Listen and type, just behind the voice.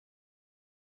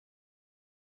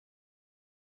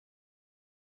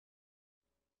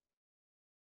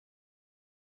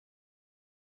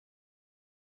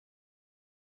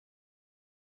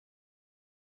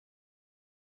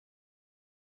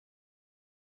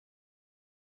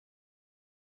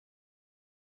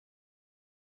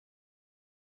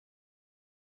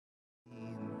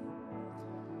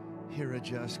Hear a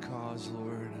just cause,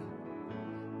 Lord,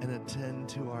 and attend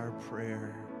to our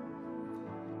prayer.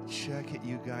 Check it,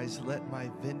 you guys. Let my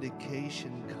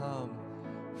vindication come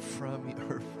from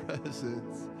your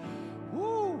presence.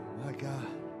 Woo, my God.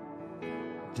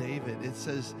 David, it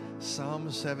says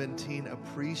Psalm 17, a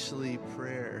priestly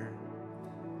prayer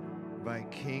by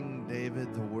King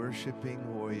David, the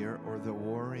worshiping warrior or the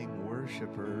warring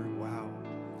worshiper. Wow.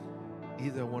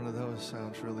 Either one of those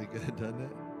sounds really good, doesn't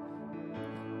it?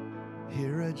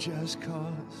 Hear a just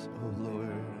cause, O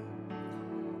Lord,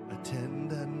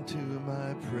 attend unto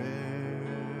my prayer.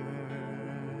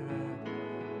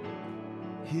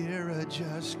 Hear a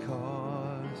just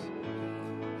cause,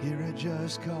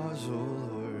 O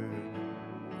Lord,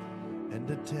 and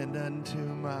attend unto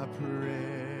my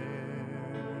prayer.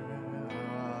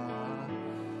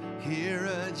 Hear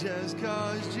a just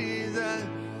cause, Jesus,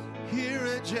 hear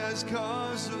a just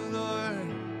cause, O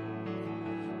Lord,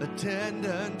 attend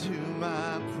unto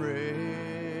my prayer.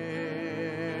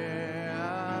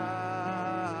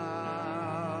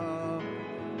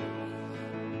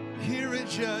 Hear a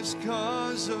just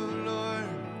cause, O Lord,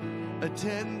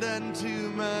 attend unto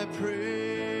my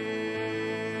prayer.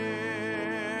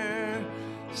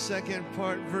 Second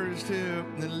part, verse 2.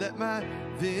 And let my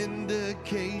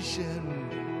vindication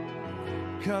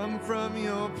come from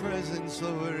your presence,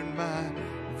 Lord. My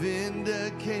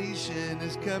vindication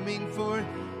is coming forth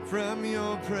from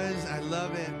your presence. I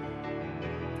love it.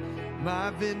 My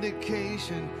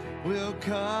vindication will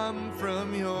come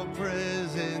from your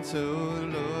presence, oh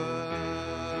Lord.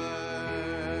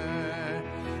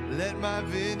 Let my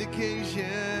vindication,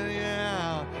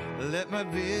 let my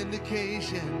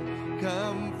vindication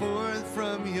come forth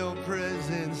from your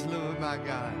presence, Lord, my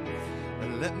God.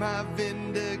 Let my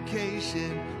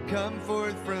vindication come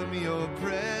forth from your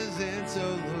presence,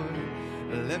 oh Lord.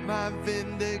 Let my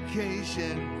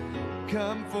vindication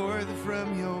come forth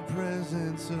from your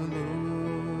presence, oh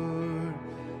Lord.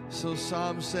 So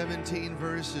Psalm 17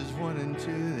 verses 1 and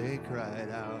 2, they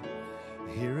cried out,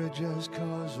 hear a just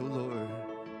cause, O Lord.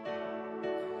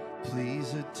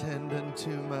 Please attend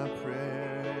unto my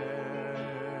prayer.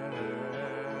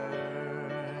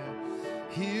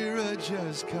 Hear a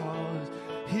just cause,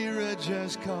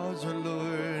 O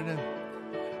Lord.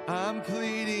 I'm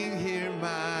pleading, hear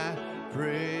my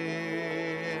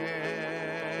prayer.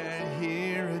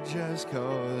 Hear a just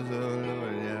cause, oh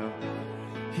Lord, yeah.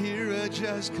 Hear a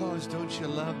just cause, don't you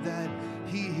love that?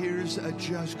 He hears a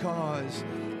just cause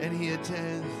and he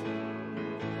attends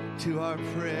to our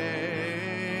prayer.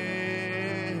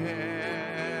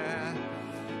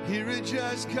 Hear a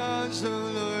just cause, oh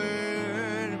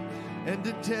Lord, and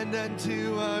attend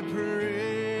unto our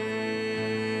prayer.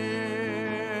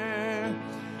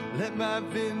 Let my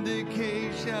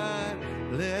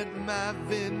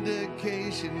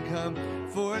vindication come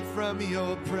forth from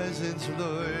your presence,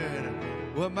 Lord.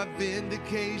 Well, my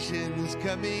vindication is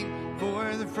coming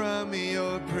forth from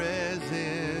your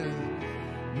presence.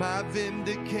 My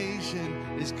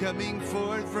vindication is coming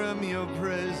forth from your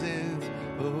presence,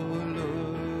 oh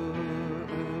Lord.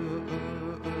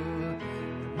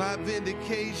 My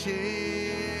vindication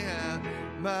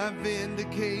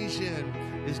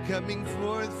is coming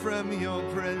forth from your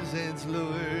presence,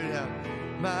 Lord.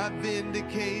 My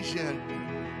vindication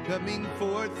coming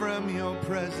forth from your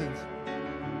presence.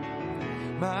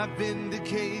 My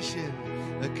vindication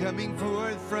coming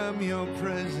forth from your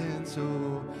presence.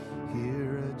 Oh,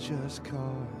 hear a just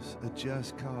cause,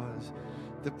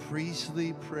 the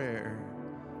priestly prayer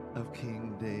of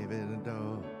King David.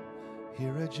 Oh,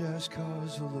 hear a just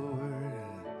cause, O Lord,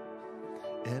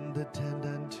 and attend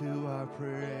unto our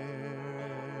prayers.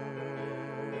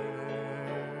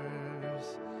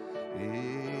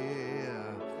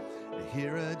 Yeah,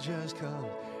 hear a just cause.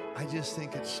 I just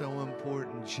think it's so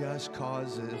important. Just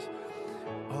causes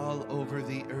all over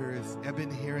the earth. I've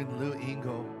been hearing Lou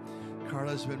Engle.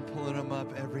 Carla's been pulling them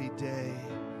up every day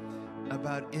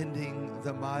about ending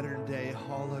the modern day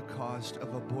holocaust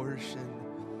of abortion.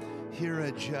 Hear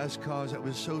a just cause. I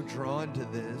was so drawn to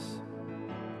this.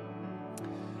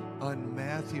 On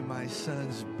Matthew, my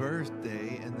son's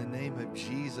birthday, in the name of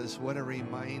Jesus, what a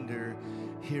reminder.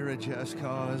 Hear a just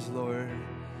cause, Lord.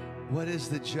 What is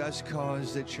the just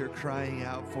cause that you're crying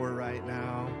out for right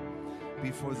now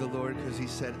before the Lord? Because he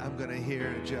said, I'm going to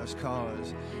hear a just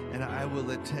cause, and I will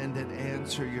attend and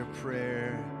answer your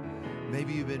prayer.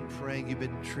 Maybe you've been praying, you've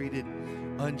been treated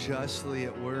unjustly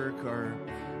at work, or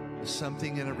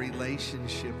something in a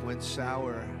relationship went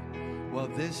sour. Well,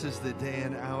 this is the day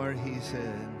and hour, he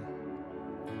said,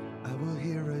 I will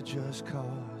hear a just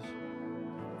cause,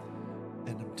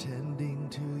 and I'm tending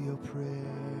to your prayer.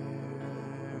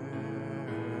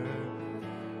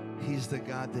 He's the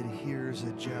God that hears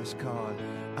a just cause.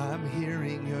 I'm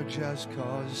hearing your just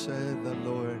cause, said the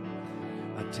Lord,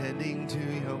 attending to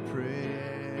your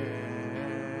prayer.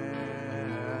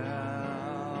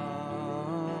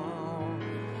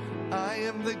 I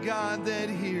am the God that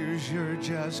hears your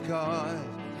just cause.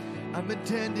 I'm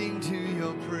attending to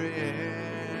your prayer.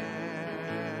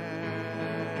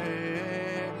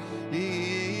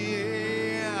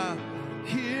 Yeah.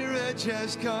 Hear a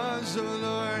just cause, oh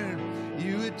Lord.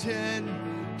 You attend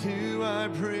to our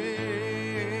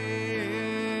prayer.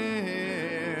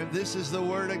 This is the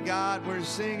word of God we're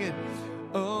singing.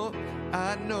 Oh,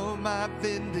 I know my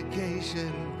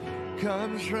vindication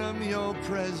comes from your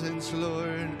presence,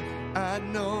 Lord. I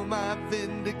know my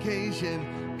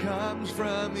vindication comes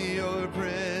from your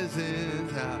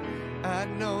presence. I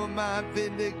know my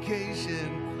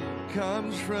vindication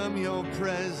comes from your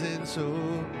presence.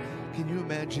 Oh, can you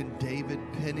imagine David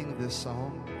penning this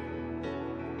song?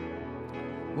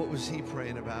 What was he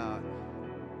praying about?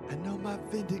 I know my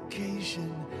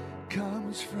vindication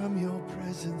comes from your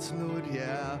presence, Lord.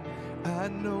 Yeah, I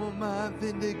know my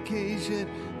vindication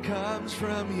comes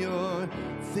from your...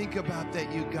 Think about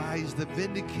that, you guys. The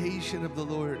vindication of the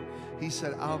Lord. He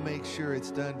said, I'll make sure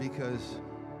it's done because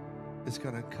it's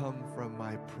going to come from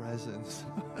my presence.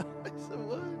 I said,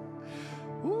 what?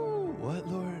 Woo, what,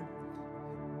 Lord?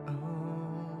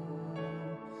 Oh,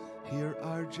 here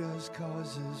are just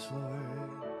causes, Lord.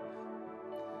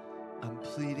 I'm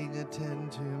pleading,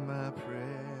 attend to my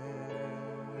prayer.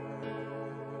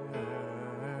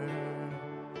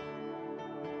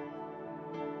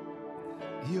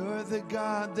 You're the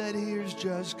God that hears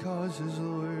just causes,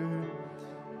 Lord.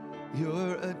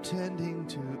 You're attending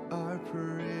to our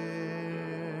prayers.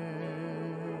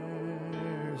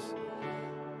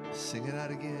 Sing it out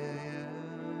again.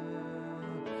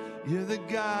 You're the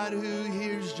God who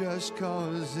hears just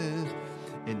causes.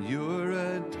 And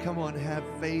come on, have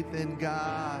faith in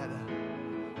God.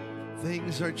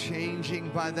 Things are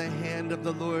changing by the hand of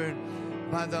the Lord,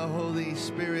 by the Holy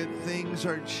Spirit. Things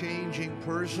are changing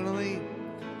personally.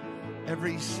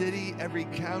 Every city, every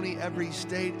county, every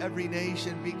state, every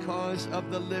nation, because of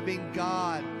the living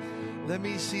God. Let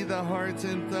me see the hearts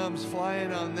and thumbs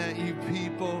flying on that, you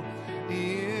people.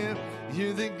 Yeah,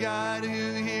 you're the God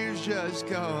who hears just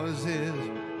causes.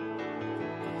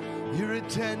 You're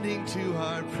attending to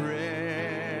our prayers.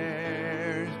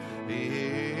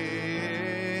 Yeah.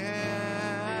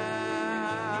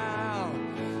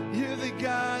 You're the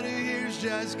God who hears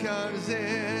just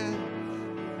causes.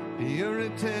 You're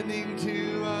attending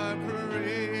to our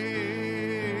prayers.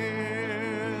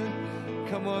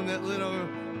 Come on, that little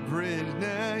bridge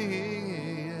now.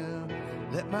 Yeah.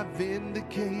 Let my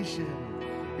vindication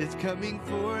is coming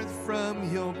forth from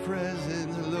your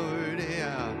presence, Lord.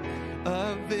 Yeah.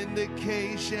 A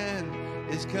vindication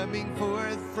is coming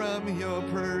forth from your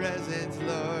presence,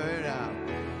 Lord.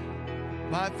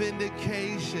 My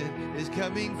vindication is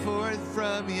coming forth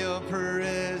from your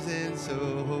presence,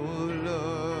 oh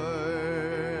Lord.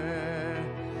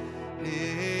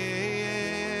 Yeah.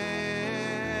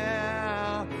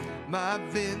 My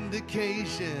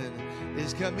vindication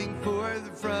is coming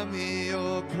forth from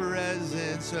your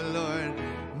presence, oh Lord.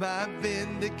 My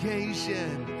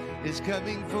vindication is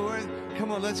coming forth.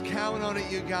 Come on, let's count on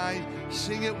it, you guys.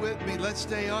 Sing it with me. Let's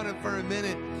stay on it for a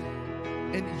minute.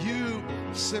 And you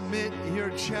submit your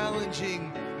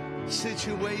challenging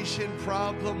situation,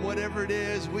 problem, whatever it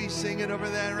is. We sing it over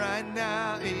there right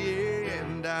now.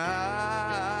 And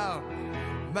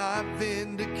my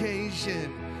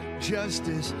vindication,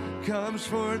 justice comes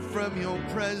forth from your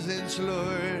presence,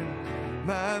 Lord.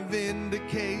 My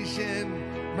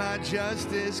vindication, my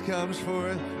justice comes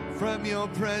forth from your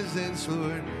presence,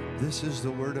 Lord. This is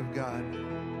the word of God.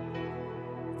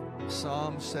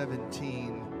 Psalm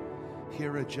 17.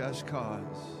 Hear a just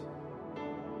cause,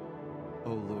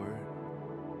 O Lord,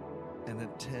 and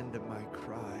attend to my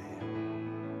cry.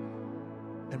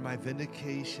 And my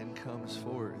vindication comes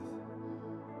forth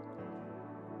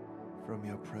from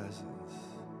your presence.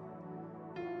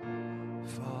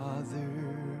 Father,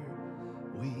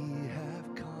 we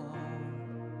have come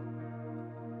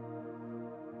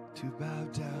to bow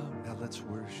down. Now let's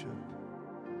worship.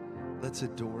 Let's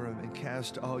adore him and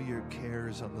cast all your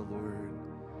cares on the Lord.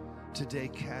 Today,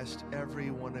 cast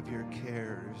every one of your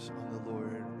cares on the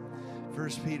Lord.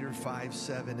 1 Peter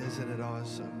 5:7, isn't it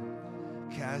awesome?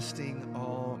 Casting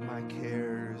all my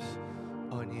cares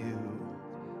on you.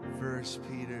 1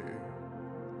 Peter.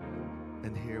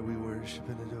 And here we worship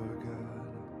and adore God.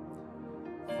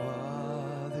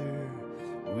 Father,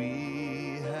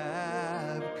 we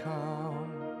have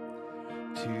come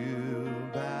to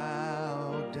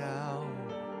bow down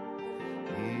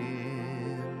in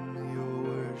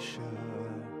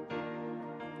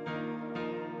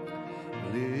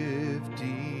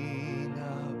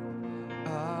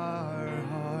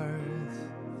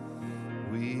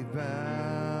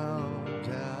bow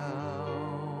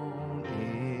down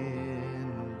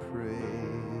in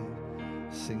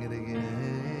praise. Sing it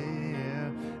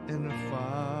again. And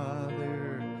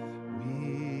Father,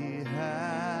 we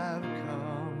have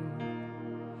come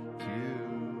to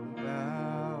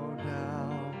bow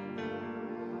down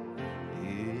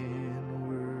in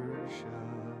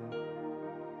worship,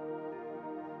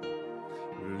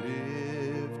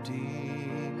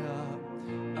 lifting up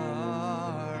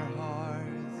our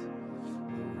hearts.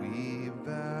 We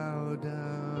bow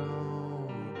down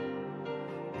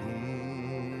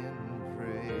in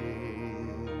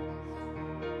praise.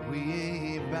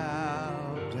 We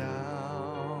bow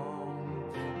down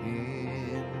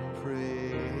in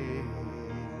praise.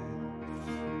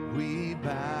 We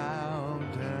bow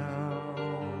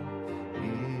down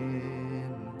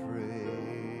in praise.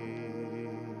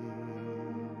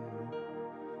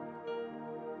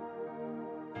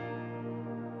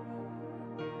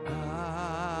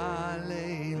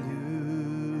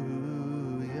 Hallelujah.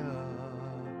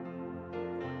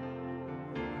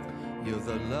 You're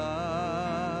the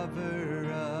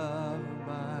lover of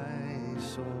my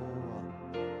soul.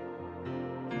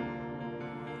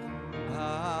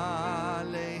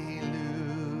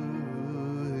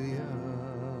 Hallelujah.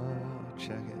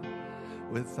 Check it.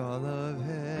 With all of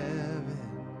heaven,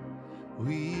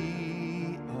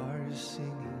 we are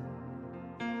singing.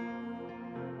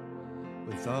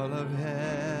 With all of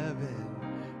heaven,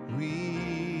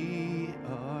 we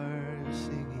are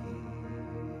singing.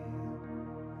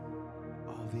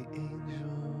 All the angels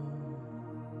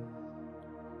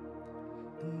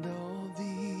and all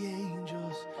the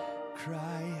angels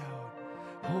cry out,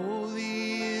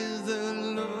 holy is the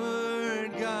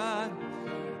Lord God.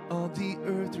 All the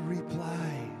earth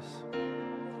replies,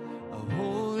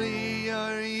 holy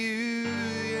are you.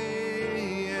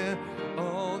 Yeah.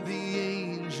 All the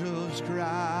angels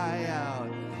cry out,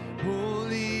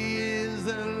 holy is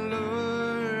the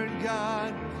Lord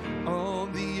God. All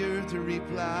the earth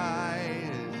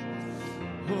replies,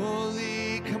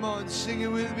 holy. Come on, sing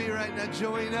it with me right now.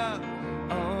 Join up.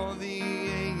 All the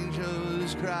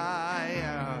angels cry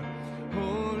out,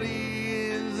 holy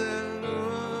is the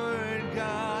Lord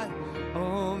God.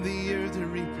 All the earth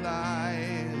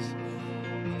replies,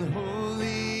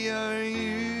 holy are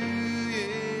you.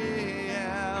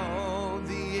 Yeah. All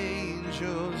the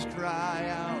angels cry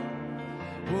out,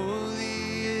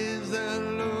 holy is the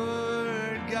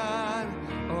Lord God.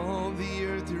 All the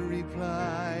earth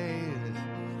replies,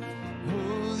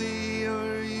 holy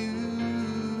are you.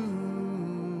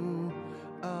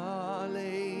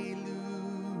 Alleluia.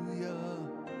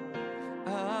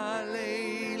 Alleluia.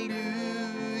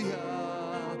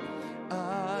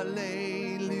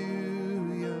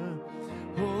 Alleluia.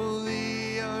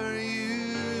 Holy are you.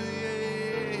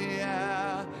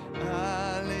 Yeah.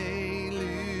 Alleluia.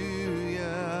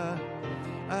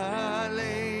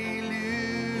 Alleluia.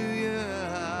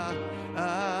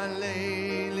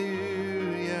 Alleluia.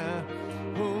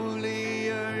 Holy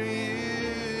are you.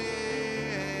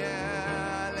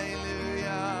 Yeah.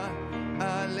 Alleluia.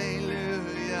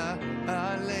 Alleluia.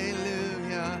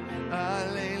 Alleluia.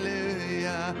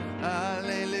 Alleluia.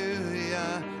 Alleluia.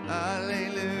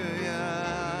 Alleluia.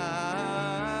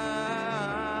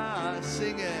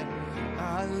 Sing it.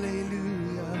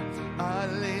 Alleluia.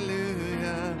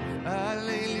 Alleluia.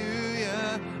 Alleluia.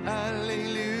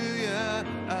 Alleluia.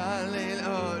 Alleluia.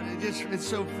 Oh, it's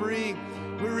so free.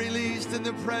 We're released in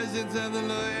the presence of the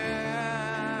Lord.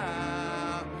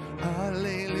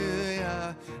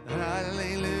 Alleluia.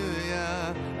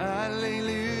 Alleluia.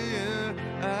 Alleluia.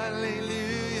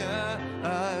 Alleluia.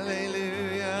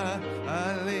 Alleluia.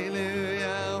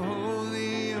 Alleluia.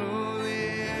 Holy, holy.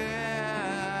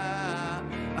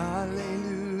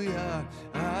 Alleluia.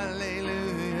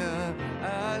 Alleluia.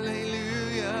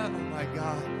 Alleluia. Oh my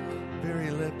God.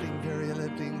 Very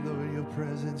lifting, Lord, your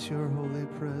presence, your holy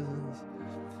presence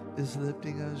is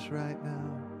lifting us right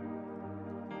now.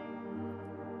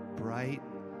 Bright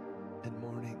and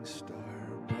morning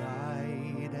star,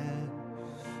 bright and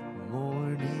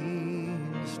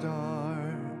morning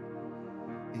star,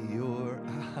 your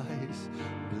eyes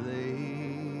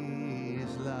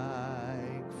blaze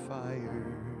like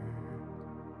fire,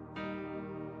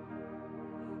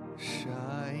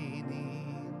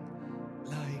 shining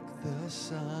like the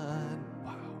sun.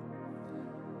 Wow.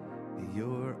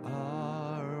 You're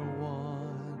our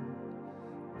one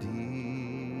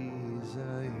desire.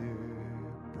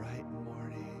 Bright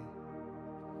morning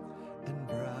and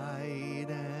bright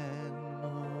and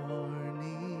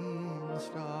morning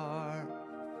star,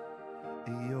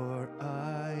 your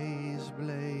eyes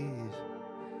blaze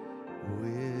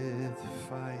with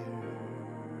fire,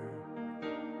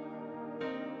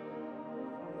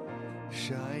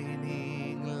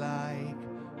 shining like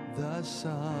the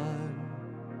sun.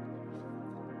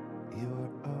 You're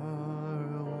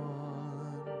our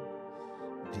one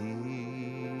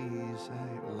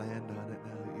desire. Land on it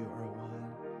now. You are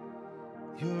one.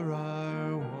 You're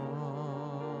our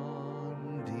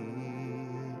one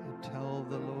desire. Tell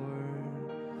the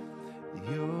Lord,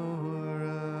 you're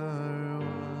our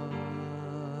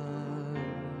one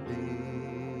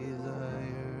desire.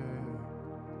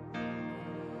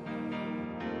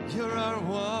 You're our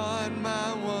one,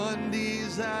 my one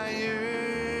desire.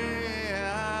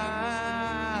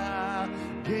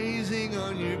 Gazing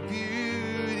on your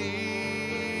beauty,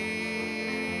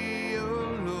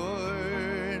 oh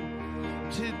Lord.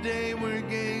 Today we're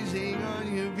gazing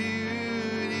on your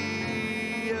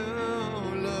beauty,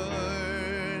 oh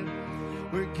Lord.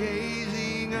 We're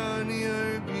gazing on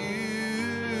your beauty.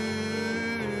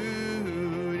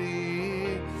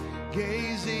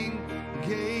 Gazing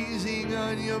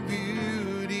on your beauty.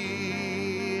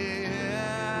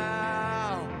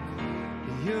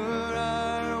 You're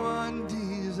our one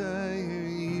desire.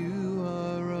 You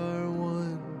are our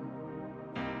one.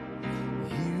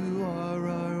 You are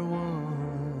our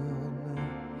one.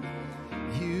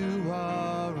 You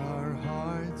are our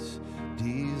heart's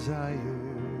desire.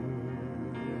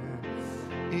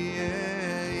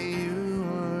 Yeah, you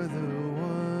are the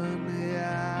one.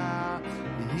 Yeah,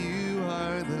 you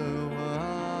are the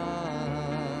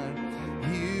one.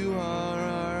 You are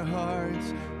our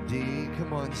heart's desire.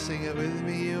 Come on, sing it with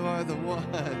me. You are the one.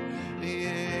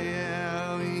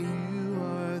 Yeah, you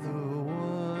are the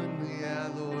one. Yeah,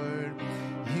 Lord.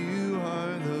 You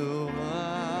are the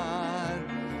one.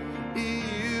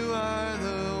 You are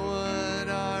the one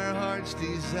our hearts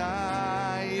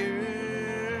desire.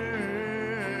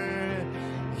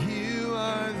 You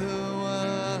are the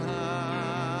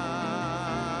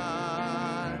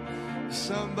one.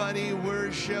 Somebody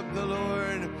worship the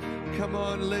Lord. Come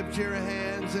on, lift your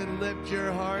hands and lift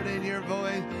your heart and your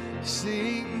voice.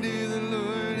 Sing to the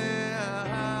Lord.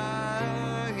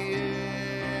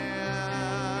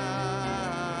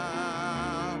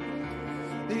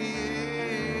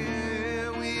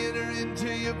 Yeah, we enter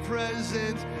into your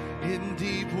presence in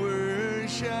deep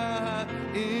worship.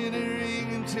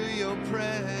 Entering into your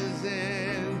presence.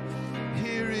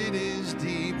 Here it is,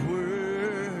 deep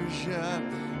worship.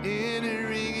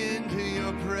 Entering into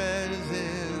your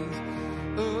presence.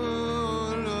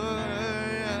 Oh Lord,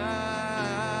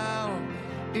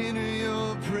 enter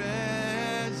your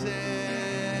presence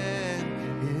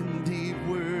in deep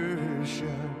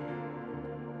worship.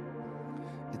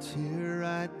 It's here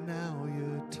right now.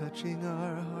 You're touching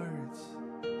our hearts.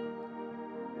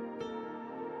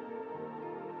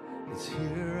 It's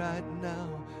here right now.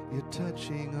 You're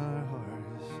touching our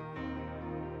hearts.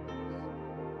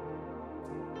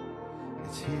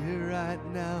 It's here right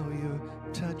now. You're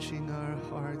touching our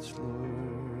hearts, Lord.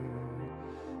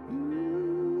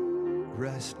 Ooh.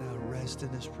 Rest now. Rest in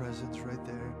His presence right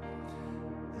there.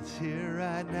 It's here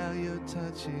right now. You're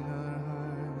touching our heart.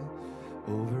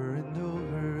 Over and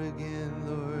over again,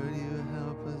 Lord, you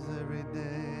help us every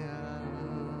day.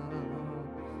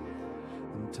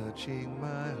 I'm touching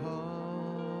my heart.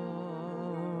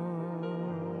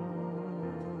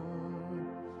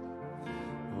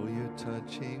 Oh, you're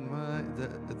touching my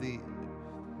the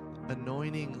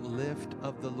anointing lift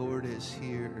of the Lord is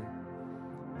here.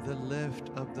 The lift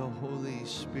of the Holy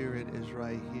Spirit is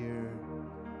right here.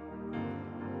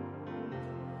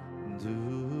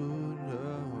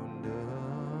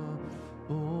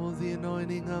 Oh, the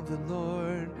anointing of the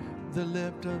Lord, the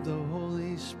lift of the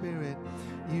Holy Spirit.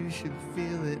 You should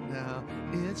feel it now.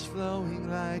 It's flowing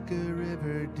like a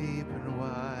river deep and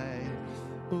wide.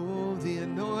 Oh, the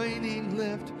anointing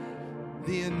lift.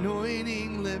 The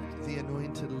anointing lift, the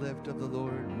anointed lift of the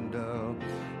Lord, and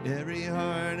every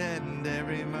heart and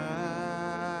every mind.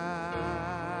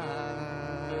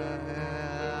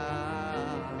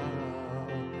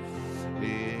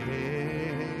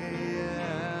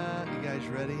 Yeah. You guys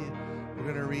ready? We're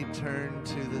going to return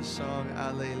to the song,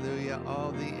 Alleluia.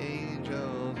 All the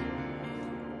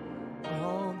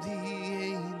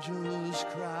angels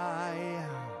cry,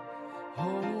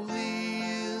 holy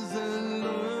is the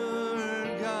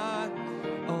Lord God.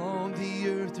 All the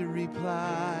earth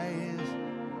replies,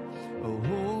 oh,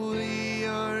 holy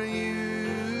are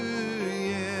you,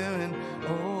 yeah. And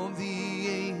all the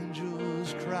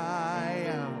angels cry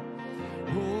out,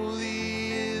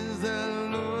 holy is the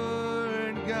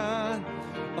Lord God.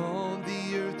 All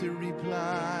the earth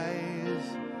replies,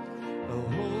 oh,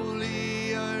 holy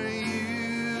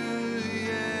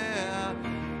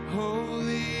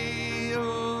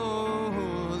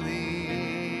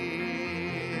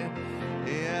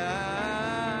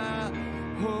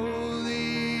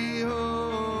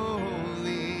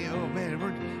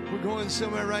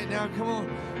somewhere right now. Come on.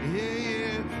 Yeah,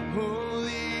 yeah.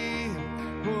 Holy,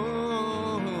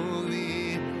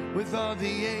 holy. With all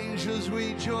the angels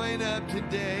we join up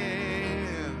today.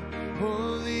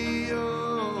 Holy, holy.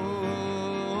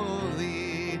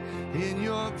 In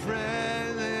your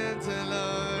presence,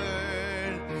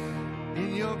 Lord.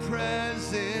 In your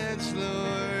presence,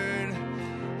 Lord.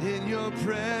 In your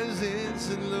presence,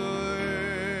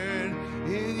 Lord.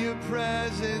 In your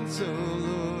presence, oh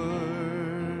Lord.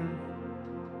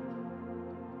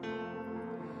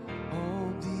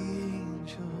 All the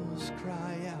angels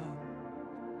cry out,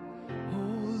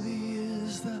 holy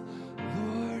is the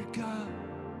Lord God.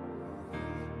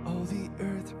 All the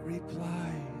earth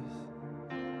replies,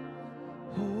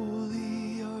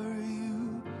 holy are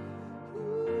you.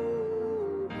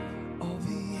 All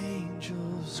the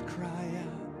angels cry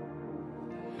out,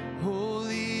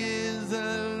 holy is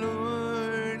the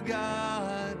Lord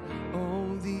God.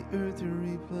 All the earth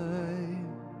replies,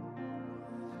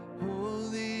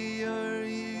 holy are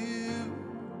you.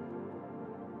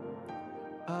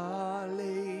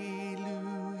 Alleluia.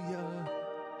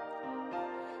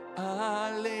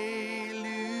 Alleluia.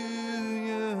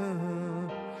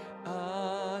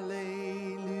 Alleluia.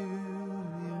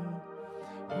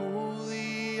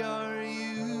 Holy are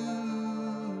you.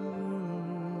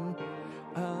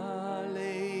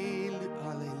 Alleluia.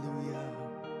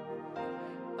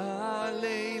 Alleluia.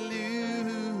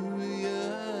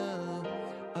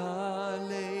 Alleluia.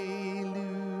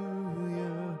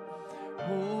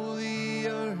 Holy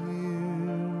are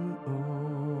you,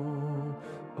 oh,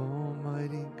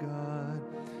 Almighty God,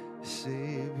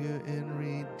 Savior and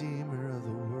Redeemer of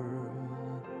the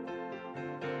world.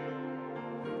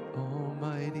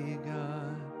 Almighty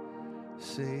God,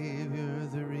 Savior,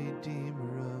 the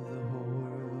Redeemer of the whole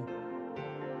world.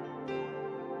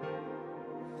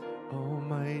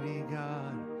 Almighty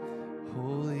God,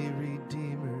 Holy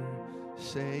Redeemer,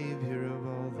 Savior of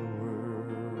all the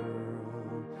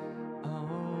world. Oh,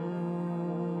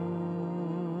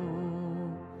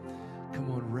 come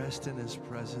on, rest in His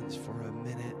presence for a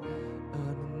minute.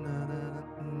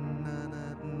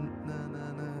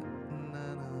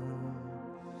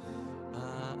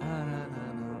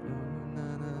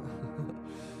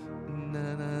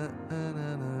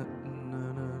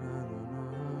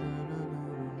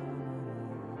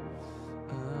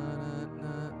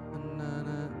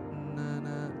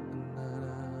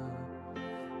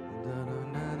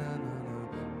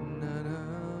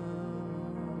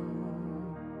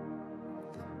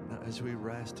 As we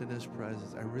rest in His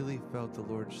presence, I really felt the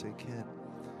Lord say, Kent,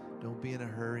 don't be in a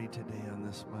hurry today on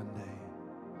this Monday.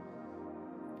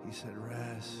 He said,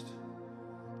 rest.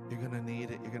 You're going to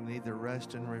need it. You're going to need the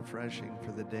rest and refreshing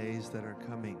for the days that are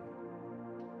coming.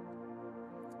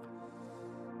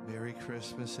 Merry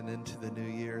Christmas and into the new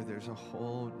year. There's a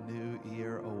whole new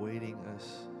year awaiting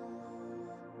us.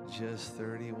 Just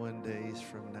 31 days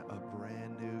from now, a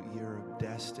brand new year of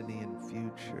destiny and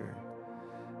future.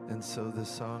 And so the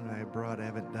song I brought, I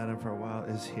haven't done it for a while,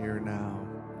 is Here Now.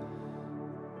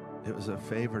 It was a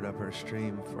favorite up our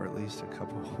stream for at least a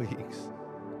couple of weeks.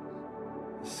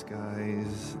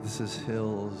 Skies, this is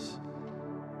hills.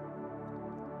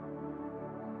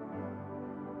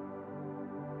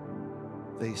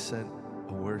 They sent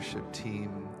a worship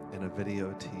team and a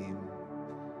video team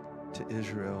to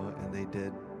Israel, and they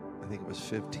did, I think it was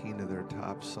 15 of their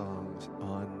top songs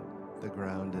on the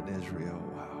ground in Israel.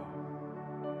 Wow.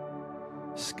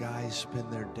 Skies spin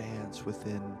their dance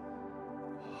within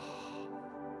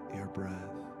your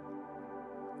breath.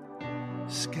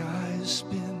 Skies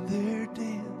spin their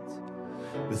dance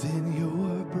within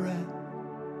your breath.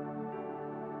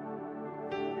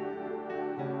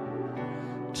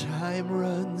 Time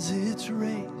runs its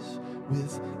race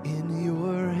within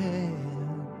your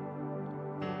hand.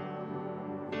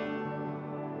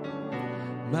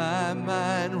 My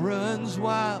mind runs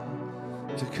wild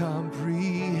to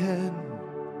comprehend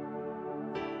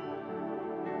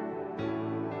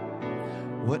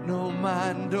what no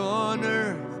mind on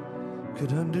earth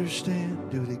could understand.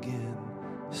 Do it again.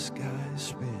 Skies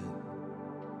spin.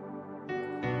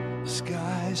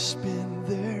 Skies spin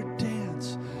their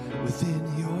dance within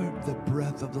the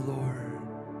breath of the Lord.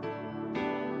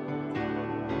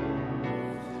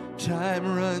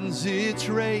 Time runs its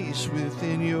race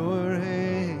within your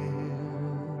hand.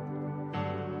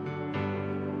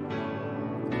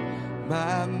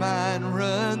 My mind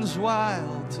runs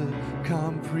wild to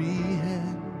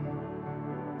comprehend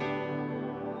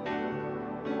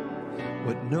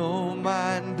what no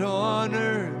mind on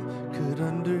earth could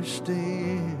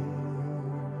understand.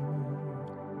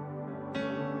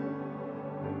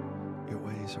 Your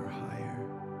ways are higher.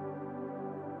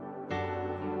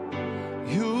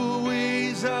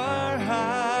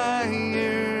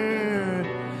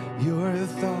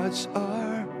 thoughts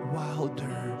are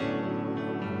wilder.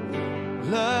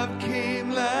 Love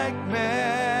came like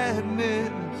madness,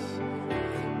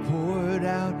 poured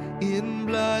out in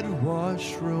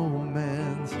blood-washed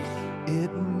romance.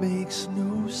 It makes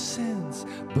no sense,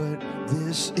 but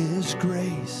this is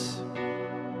grace.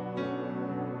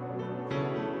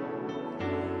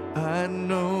 I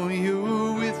know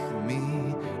you're with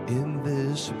me in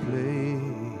this place,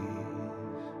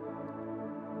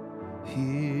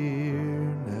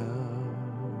 here now.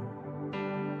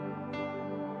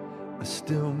 I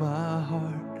still my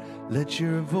heart, let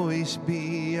your voice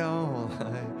be all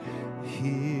I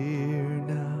hear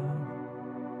now.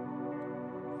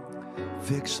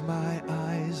 Fix my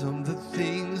eyes on the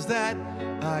things that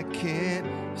I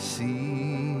can't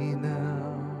see now.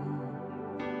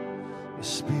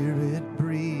 Spirit,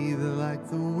 breathe like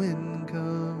the wind,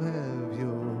 come have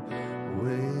your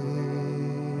way.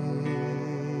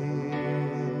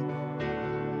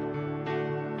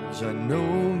 'Cause I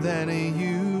know that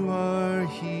you are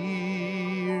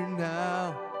here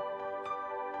now.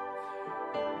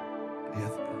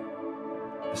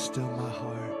 Still my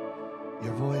heart,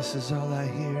 your voice is all I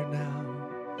hear now.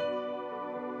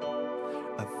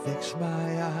 I fix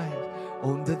my eyes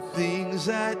on the things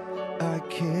that I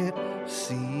can't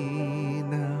see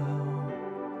now.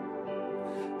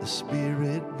 The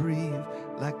Spirit breathe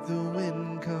like the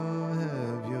wind, come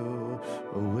have your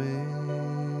way.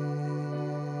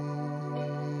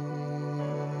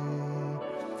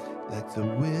 Like the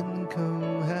wind,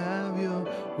 come have your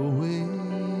way.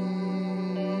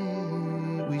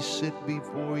 We sit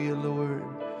before you, Lord.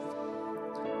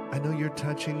 I know you're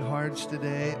touching hearts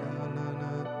today.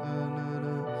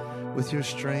 With your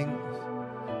strength,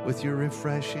 with your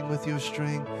refreshing, with your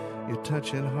strength. You're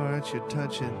touching hearts, you're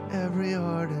touching every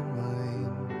heart and mind.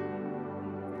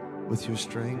 With your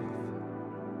strength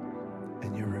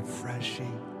and your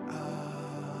refreshing.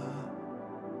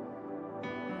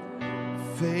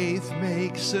 Faith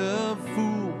makes a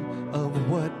fool of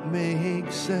what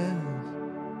makes sense.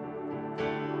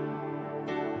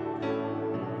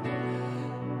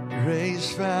 Grace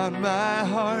found my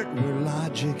heart where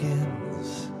logic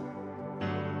ends.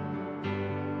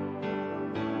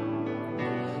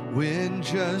 When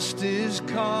justice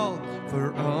called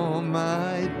for all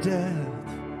my death,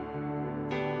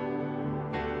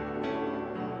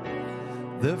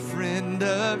 the friend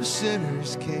of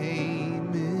sinners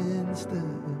came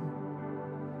instead.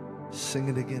 Sing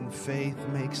it again. Faith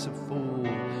makes a fool.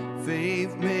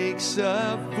 Faith makes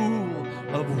a fool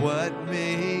of what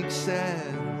makes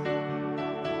sense.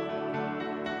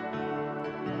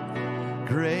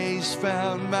 Grace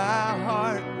found my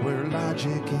heart where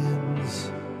logic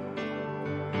ends.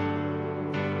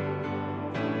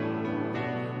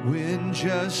 When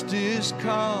justice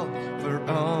called for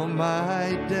all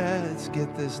my debts.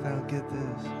 Get this now, get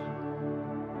this.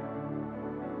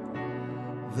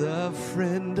 The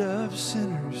friend of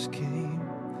sinners came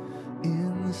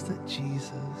instead.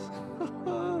 Jesus.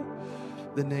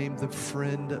 The name, the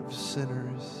friend of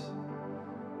sinners.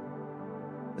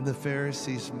 And the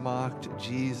Pharisees mocked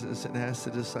Jesus and asked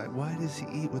the disciples, why does he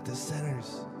eat with the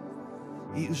sinners?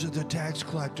 He eats with the tax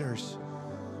collectors.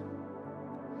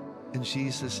 And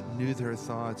Jesus knew their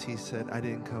thoughts. He said, I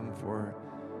didn't come for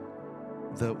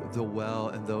the well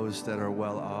and those that are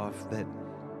well off, that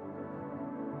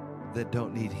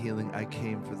don't need healing. I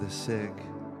came for the sick.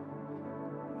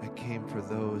 I came for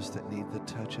those that need the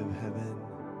touch of heaven.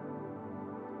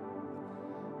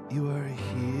 You are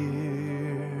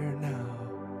here now.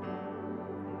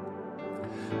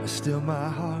 Still my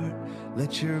heart,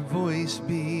 let your voice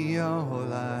be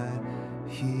all I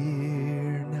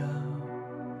hear now.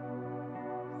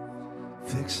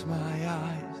 Fix my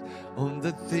eyes on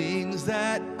the things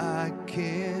that I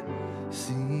can't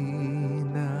see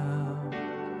now.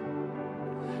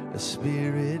 A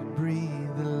spirit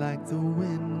breathe like the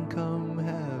wind, come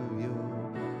have your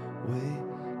way.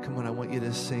 Come on, I want you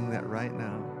to sing that right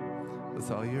now with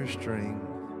all your strength,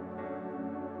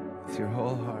 with your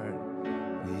whole heart.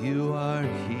 You are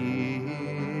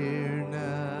here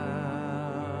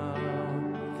now.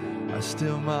 I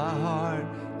still my heart,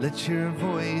 let your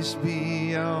voice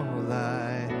be all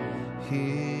I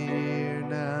hear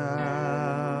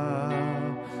now.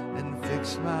 And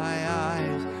fix my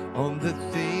eyes on the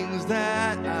things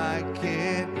that I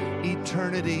can't.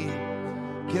 Eternity,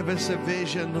 give us a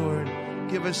vision, Lord.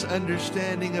 Give us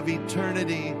understanding of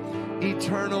eternity,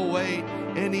 eternal weight,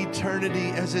 and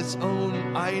eternity as its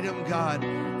own item, God,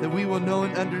 that we will know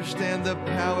and understand the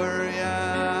power,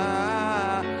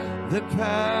 the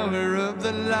power of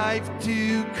the life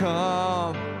to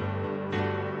come.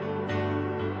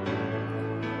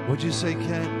 What'd you say,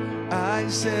 Ken? I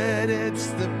said it's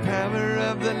the power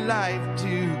of the life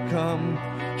to come.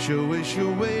 Show us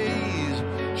your ways,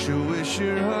 show us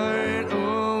your heart.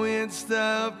 Oh, it's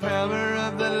the power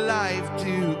of the life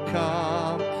to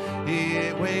come.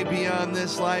 Yeah, way beyond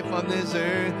this life on this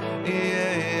earth.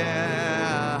 Yeah.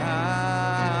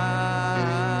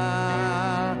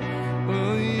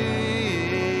 Oh,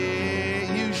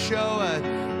 yeah. You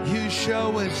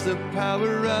show us the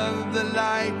power of the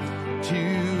life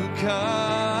to come.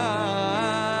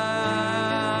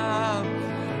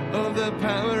 Oh, the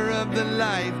power of the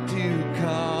life to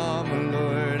come,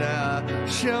 Lord.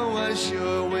 Show us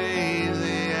your ways,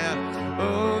 yeah.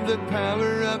 Oh, the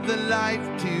power of the life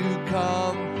to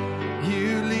come.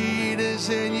 You lead us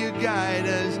and you guide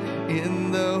us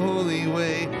in the holy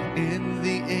way, in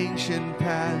the ancient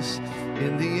past,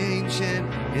 you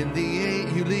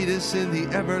lead us in the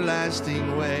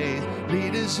everlasting way.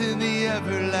 Lead us in the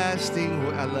everlasting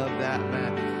way. I love that,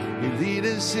 man. You lead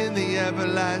us in the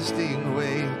everlasting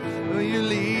way. Oh, you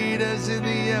lead us in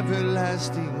the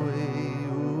everlasting way.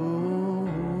 Oh,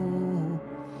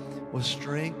 with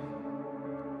strength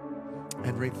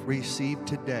and receive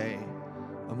today.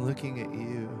 I'm looking at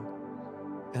you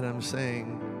and I'm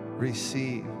saying,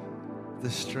 receive the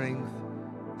strength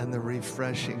and the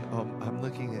refreshing. Oh, I'm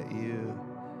looking at you.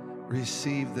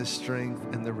 Receive the strength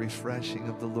and the refreshing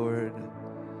of the Lord.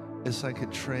 It's like a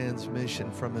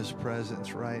transmission from His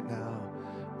presence right now.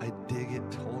 I dig it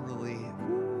totally.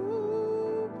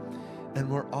 And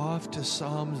we're off to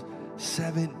Psalm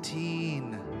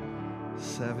 17.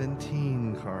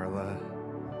 17, Carla.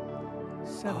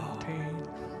 17.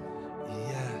 Oh,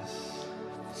 yes.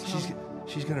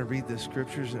 She's going to read the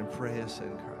scriptures and pray us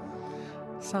in, Carla.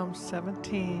 Psalm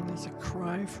 17 is a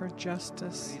cry for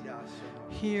justice.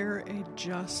 Hear a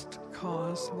just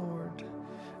cause, Lord.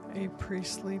 A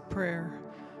priestly prayer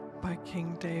by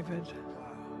King David.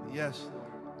 Yes.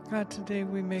 God, today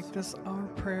we make this our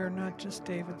prayer, not just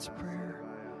David's prayer.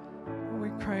 We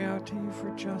cry out to you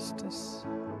for justice,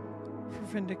 for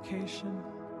vindication.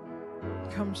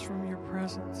 It comes from your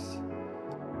presence.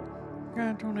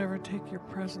 God, don't ever take your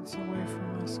presence away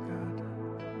from us, God.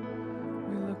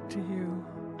 We look to you.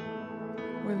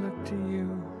 We look to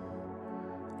you.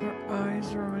 Our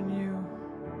eyes are on you.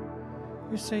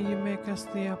 You say you make us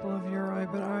the apple of your eye,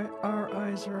 but our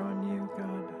eyes are on you,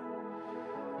 God.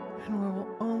 And we will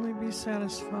only be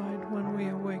satisfied when we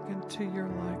awaken to your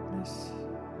likeness.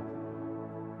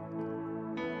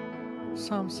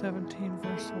 Psalm 17,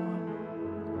 verse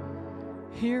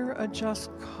 1. Hear a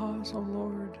just cause, O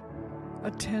Lord.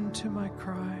 Attend to my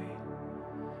cry.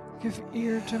 Give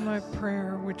ear to my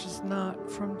prayer, which is not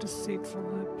from deceitful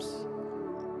lips.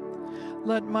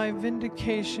 Let my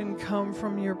vindication come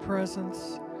from your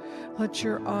presence. Let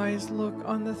your eyes look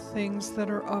on the things that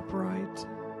are upright.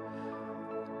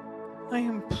 I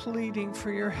am pleading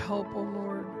for your help, O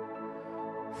Lord,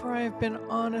 for I have been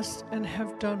honest and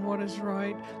have done what is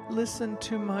right. Listen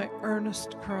to my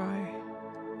earnest cry.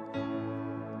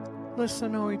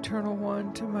 Listen, O Eternal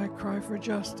One, to my cry for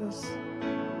justice.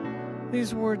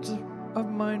 These words of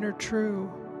mine are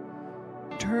true.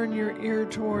 Turn your ear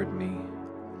toward me.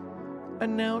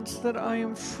 Announce that I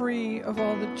am free of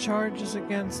all the charges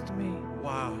against me.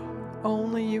 Wow.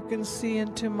 Only you can see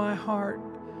into my heart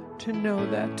to know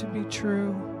that to be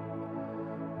true.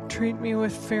 Treat me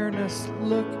with fairness.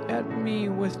 Look at me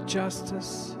with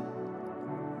justice.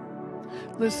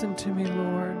 Listen to me,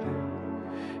 Lord.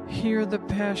 Hear the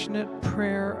passionate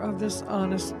prayer of this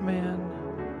honest man.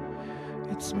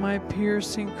 It's my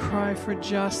piercing cry for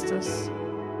justice.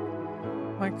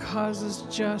 My cause is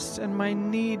just and my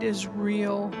need is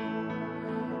real.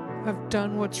 I've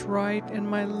done what's right and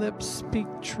my lips speak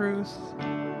truth.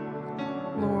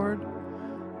 Lord,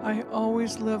 I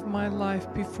always live my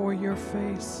life before your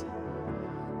face.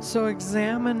 So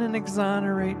examine and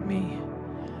exonerate me,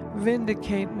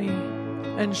 vindicate me,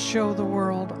 and show the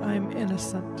world I'm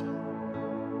innocent.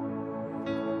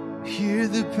 Hear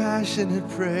the passionate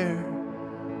prayer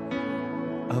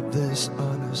of this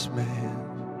honest man.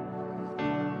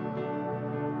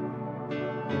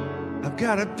 I've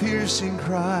got a piercing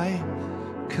cry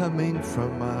coming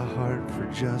from my heart for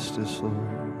justice, Lord.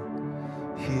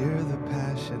 Hear the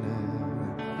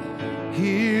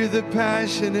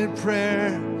passionate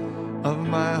prayer of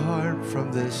my heart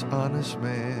from this honest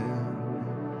man.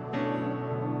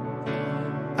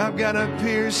 I've got a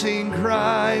piercing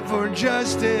cry for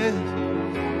justice.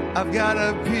 I've got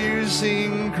a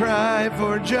piercing cry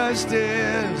for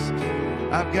justice.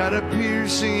 I've got a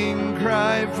piercing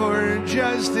cry for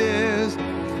justice.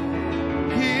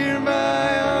 Hear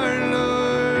my heart, Lord.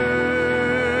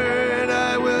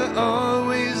 I will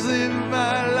always live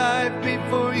my life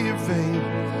before your face.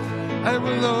 I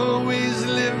will always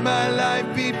live my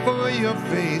life before your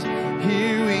face.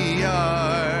 Here we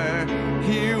are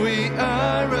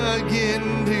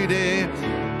again today.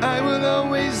 I will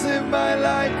always live my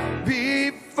life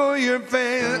before your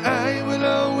face. I will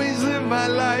always live my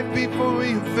life before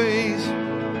your face.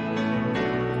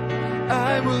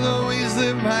 I will always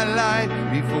live my life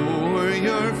before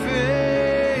your face.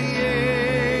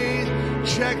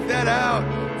 Check that out.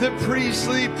 The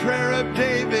priestly prayer of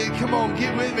David. Come on,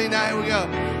 get with me now. Here we go.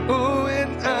 Oh,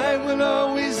 and I will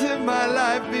always live my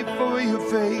life before your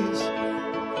face.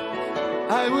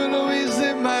 I will always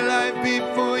live my life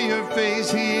before your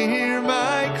face. Hear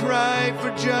my cry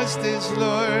for justice,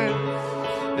 Lord.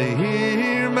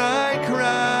 Hear my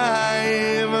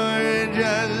cry for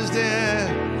justice.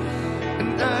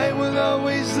 And I will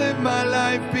always live my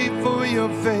life before your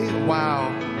face.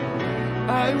 Wow.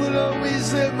 I will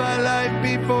always live my life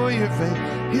before your face.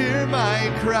 Hear my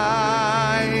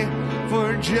cry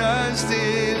for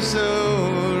justice,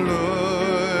 oh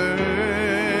Lord.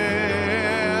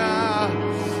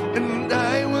 And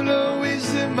I will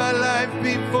always live my life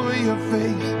before your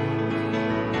face.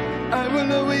 I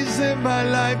will always live my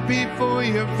life before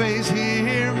your face.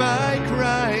 Hear my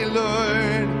cry,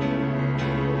 Lord.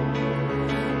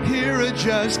 Hear a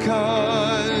just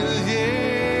cause, yeah.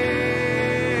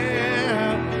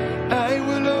 I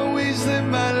will always live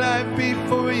my life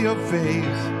before your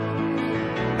face.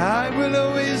 I will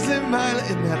always live my life.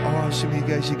 Isn't that awesome, you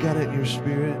guys? You got it in your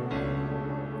spirit?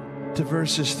 To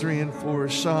verses 3 and 4,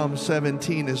 Psalm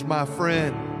 17 is my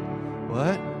friend.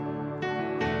 What?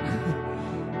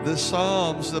 The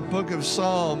Psalms, the book of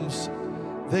Psalms,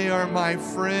 they are my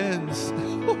friends.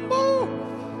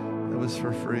 That was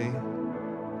for free.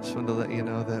 Just wanted to let you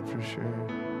know that for sure.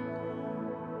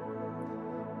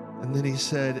 And then he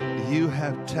said, you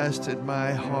have tested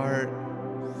my heart.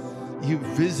 You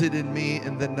visited me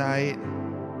in the night.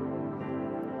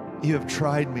 You have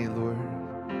tried me, Lord.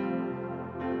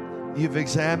 You've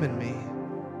examined me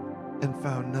and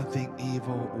found nothing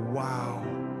evil. Wow,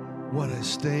 what a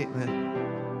statement.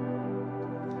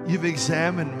 You've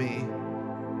examined me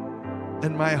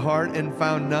and my heart and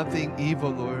found nothing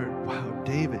evil, Lord. Wow,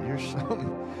 David, you're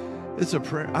something. It's a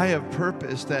prayer. I have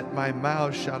purposed that my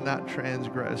mouth shall not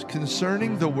transgress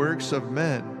concerning the works of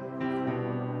men.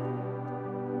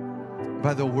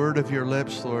 By the word of your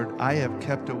lips, Lord, I have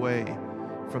kept away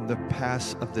from the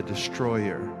paths of the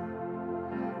destroyer.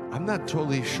 I'm not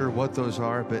totally sure what those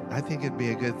are, but I think it'd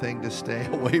be a good thing to stay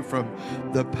away from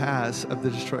the paths of the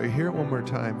destroyer. Hear it one more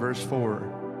time, verse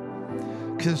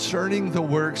 4. Concerning the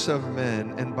works of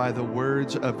men and by the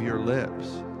words of your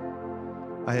lips,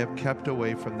 I have kept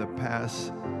away from the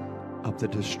paths of the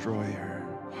destroyer.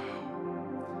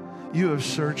 You have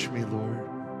searched me, Lord,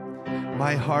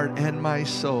 my heart and my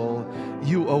soul.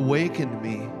 You awakened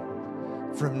me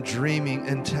from dreaming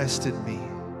and tested me.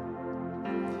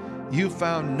 You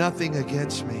found nothing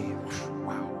against me.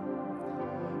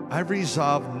 Wow. I've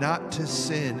resolved not to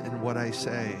sin in what I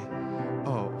say.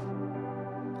 Oh,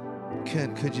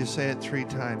 Ken, could you say it 3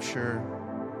 times? Sure.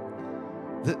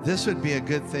 This would be a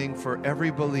good thing for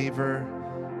every believer,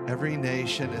 every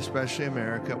nation, especially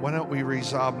America. Why don't we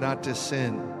resolve not to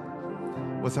sin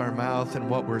with our mouth and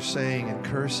what we're saying and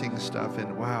cursing stuff?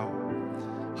 And wow,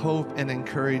 hope and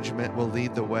encouragement will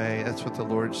lead the way. That's what the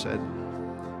Lord said.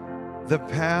 The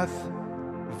path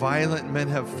violent men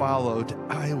have followed,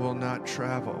 I will not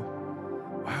travel.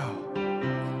 Wow.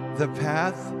 The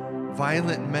path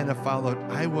violent men have followed,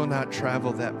 I will not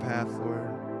travel that path, Lord.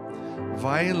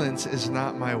 Violence is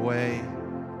not my way.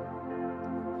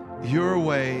 Your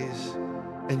ways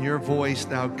and your voice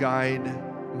now guide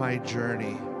my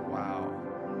journey. Wow.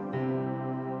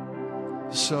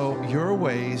 So your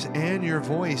ways and your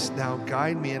voice now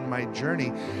guide me in my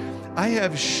journey. I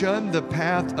have shunned the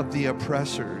path of the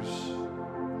oppressors,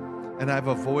 and I've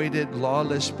avoided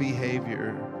lawless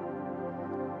behavior.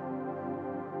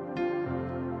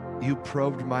 You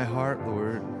probed my heart,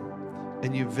 Lord,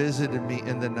 and you visited me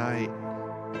in the night.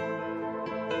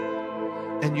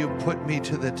 And you put me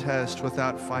to the test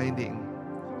without finding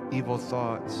evil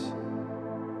thoughts.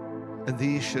 And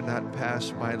these should not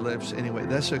pass my lips anyway.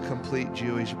 That's a complete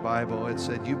Jewish Bible. It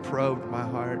said, you probed my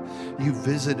heart. You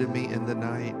visited me in the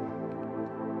night.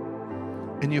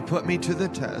 And you put me to the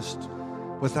test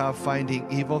without finding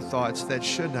evil thoughts that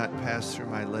should not pass through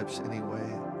my lips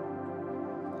anyway.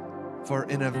 For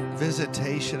in a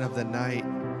visitation of the night,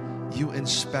 you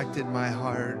inspected my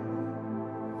heart.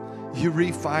 You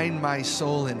refined my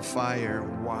soul in fire.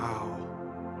 Wow.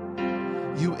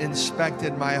 You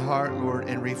inspected my heart, Lord,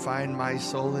 and refined my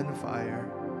soul in fire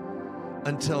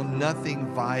until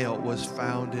nothing vile was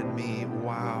found in me.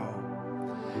 Wow.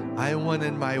 I want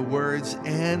in my words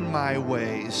and my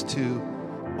ways to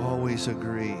always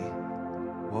agree.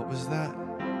 What was that?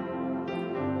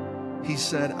 He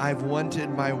said, I've wanted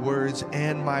my words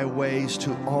and my ways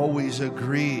to always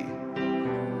agree.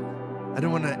 I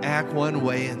don't want to act one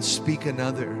way and speak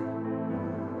another.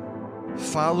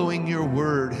 Following your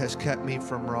word has kept me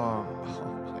from wrong.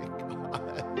 Oh my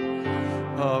God.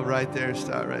 Oh, right there.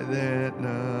 Stop right there.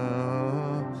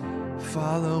 No.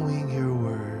 Following your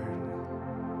word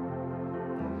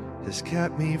has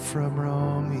kept me from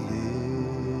wrong.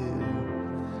 Yeah.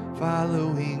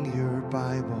 Following your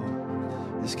Bible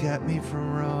has kept me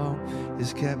from wrong.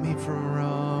 Has kept me from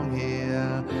wrong.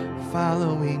 Yeah.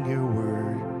 Following your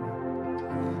word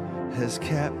has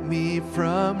kept me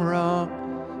from wrong.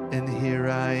 And here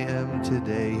I am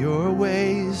today. Your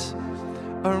ways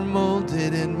are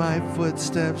molded in my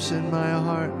footsteps in my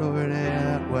heart, Lord.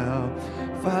 Yeah, well,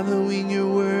 following your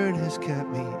word has kept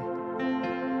me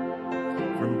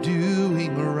from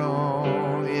doing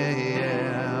wrong.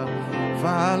 Yeah.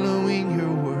 Following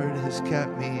your word has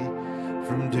kept me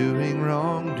from doing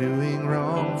wrong.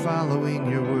 Following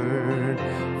your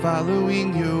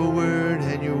word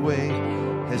and your way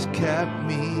has kept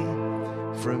me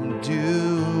from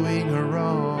doing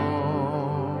wrong.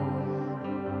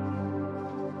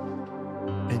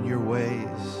 And your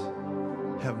ways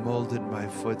have molded my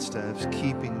footsteps,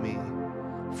 keeping me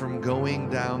from going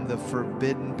down the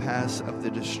forbidden path of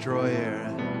the destroyer.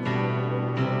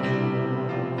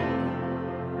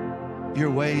 Your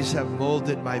ways have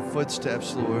molded my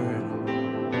footsteps, Lord,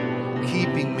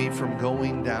 keeping me from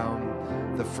going down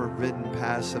the forbidden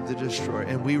path of the destroyer.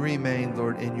 And we remain,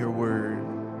 Lord, in your word.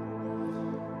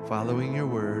 Following your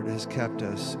word has kept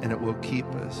us, and it will keep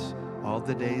us all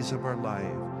the days of our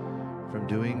life from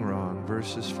doing wrong.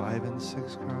 Verses 5 and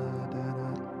 6, Carla.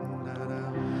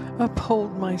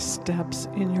 Uphold my steps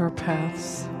in your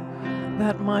paths,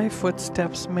 that my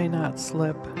footsteps may not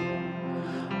slip.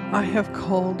 I have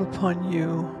called upon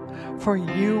you, for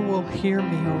you will hear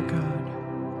me, O God.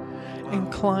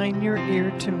 Incline your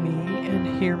ear to me and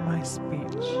hear my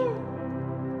speech.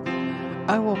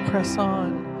 I will press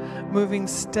on, moving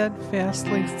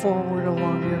steadfastly forward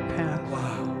along your path.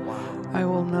 I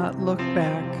will not look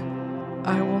back.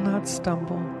 I will not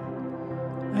stumble.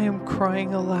 I am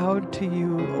crying aloud to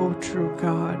you, O true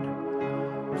God,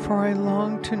 for I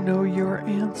long to know your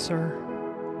answer.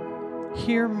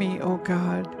 Hear me, O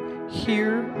God.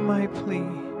 Hear my plea.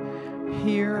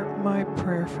 Hear my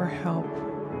prayer for help.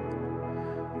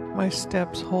 My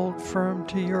steps hold firm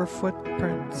to your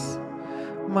footprints.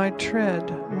 My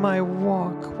tread, my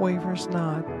walk wavers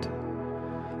not.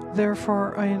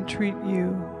 Therefore I entreat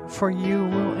you, for you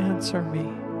will answer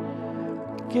me.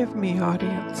 Give me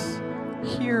audience.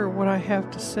 Hear what I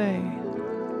have to say.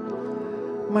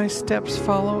 My steps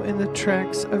follow in the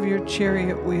tracks of your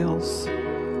chariot wheels,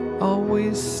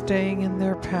 always staying in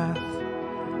their path,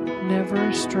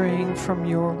 never straying from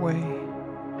your way.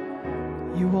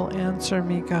 You will answer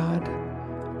me, God.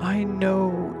 I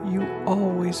know you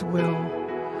always will,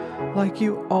 like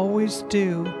you always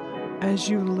do, as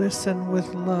you listen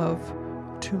with love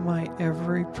to my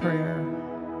every prayer.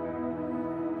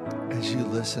 As you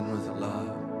listen with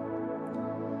love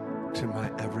to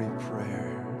my every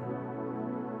prayer.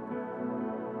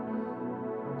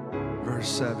 Verse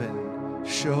 7,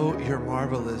 show your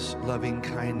marvelous loving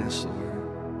kindness, Lord.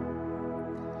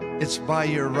 It's by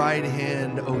your right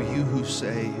hand, O you who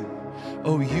save,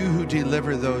 O you who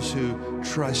deliver those who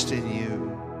trust in you.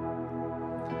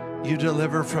 You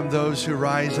deliver from those who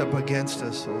rise up against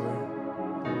us,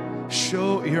 Lord.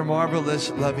 Show your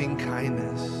marvelous loving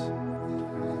kindness.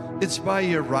 It's by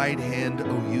your right hand,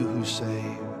 O you who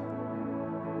save.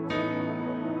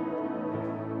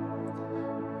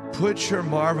 Put your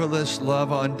marvelous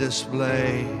love on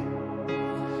display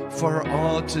for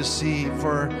all to see,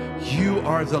 for you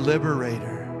are the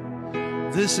liberator.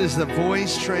 This is the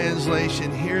Voice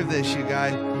translation. Hear this, you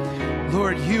guys.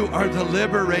 Lord, you are the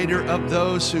liberator of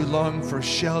those who long for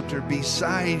shelter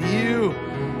beside you.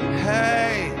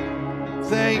 Hey,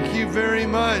 thank you very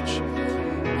much.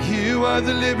 You are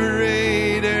the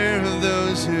liberator of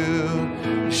those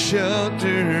who shelter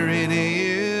in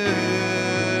you.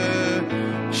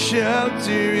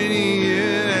 Shelter in you.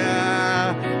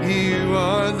 You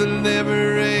are the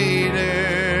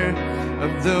liberator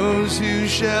of those who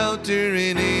shelter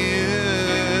in you.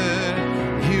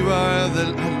 You are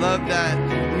the, I love that.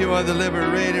 You are the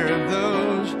liberator of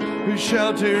those who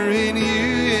shelter in you.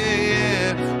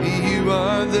 Yeah. You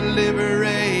are the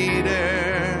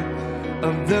liberator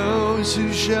of those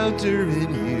who shelter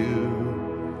in you.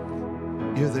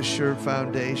 You're the sure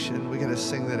foundation. We got to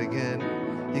sing that again.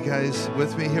 You guys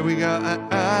with me? Here we go.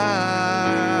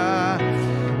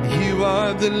 You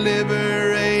are the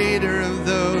liberator of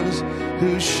those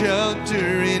who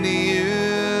shelter in you.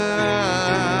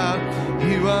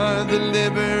 You are the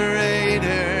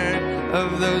liberator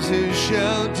of those who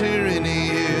shelter in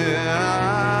you.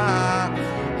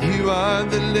 You are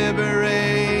the liberator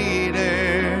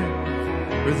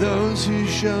for those who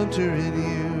shelter in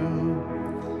you.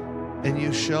 And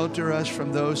you shelter us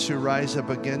from those who rise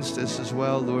up against us as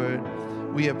well, Lord.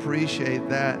 We appreciate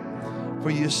that.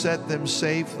 For you set them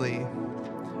safely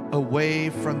away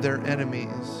from their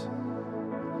enemies,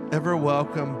 ever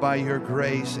welcomed by your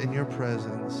grace and your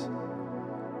presence.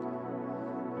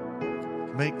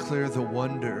 Make clear the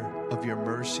wonder of your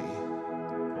mercy.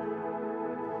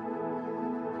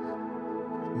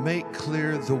 Make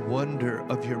clear the wonder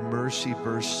of your mercy,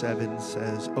 verse 7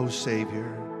 says, O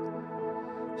Savior,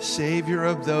 Savior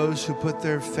of those who put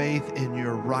their faith in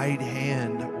your right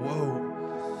hand. Whoa.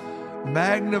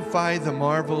 Magnify the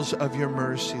marvels of your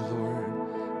mercy, Lord.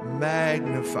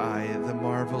 Magnify the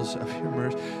marvels of your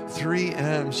mercy. 3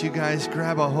 M's. You guys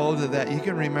grab a hold of that. You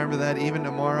can remember that even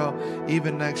tomorrow,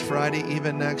 even next Friday,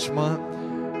 even next month.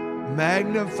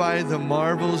 Magnify the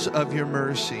marvels of your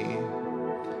mercy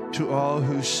to all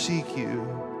who seek you.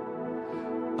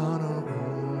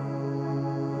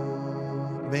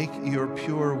 Make your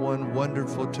pure one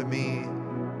wonderful to me,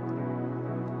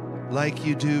 like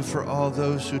you do for all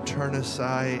those who turn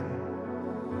aside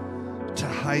to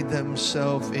hide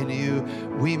themselves in you.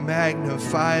 We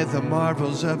magnify the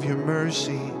marvels of your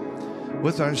mercy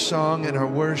with our song and our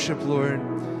worship, Lord,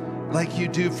 like you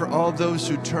do for all those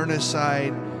who turn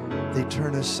aside. They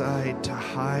turn aside to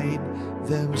hide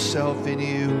themselves in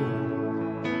you.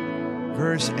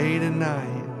 Verse 8 and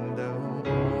 9.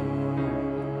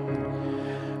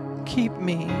 Keep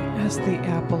me as the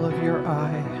apple of your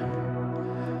eye.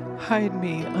 Hide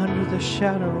me under the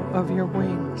shadow of your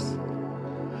wings,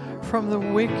 from the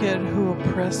wicked who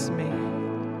oppress me,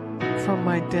 from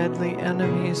my deadly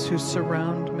enemies who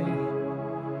surround me.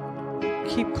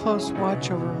 Keep close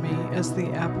watch over me as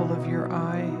the apple of your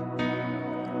eye.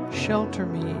 Shelter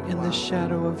me in the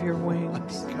shadow of your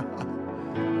wings.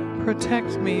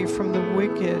 Protect me from the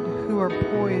wicked who are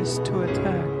poised to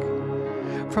attack,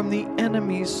 from the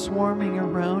enemies swarming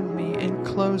around me and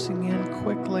closing in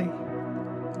quickly.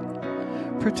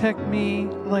 Protect me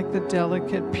like the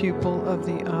delicate pupil of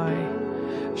the eye.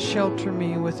 Shelter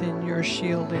me within your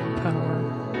shielding power.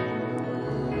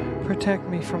 Protect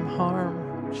me from harm.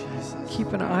 Jesus.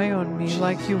 Keep an eye on me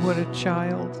like you would a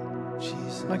child,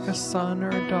 Jesus. like a son or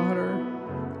a daughter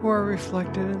who are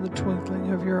reflected in the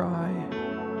twinkling of your eye.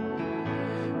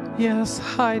 Yes,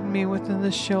 hide me within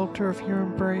the shelter of your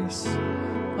embrace,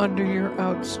 under your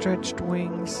outstretched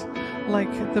wings,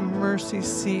 like the mercy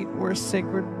seat where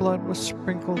sacred blood was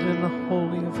sprinkled in the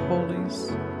Holy of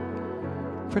Holies.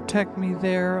 Protect me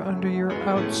there under your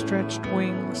outstretched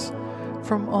wings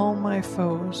from all my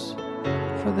foes,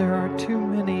 for there are too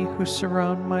many who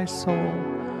surround my soul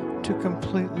to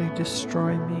completely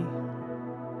destroy me.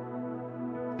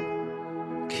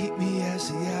 Keep me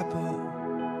as the apple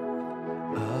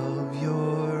of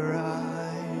your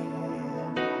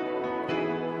eye.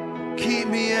 Keep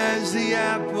me as the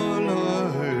apple,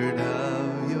 Lord,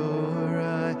 of your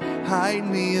eye. Hide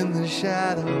me in the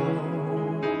shadow.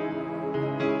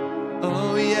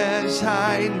 Oh yes,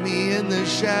 hide me in the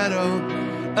shadow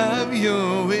of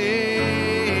your wings,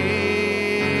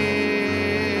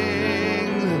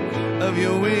 of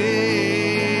your wings.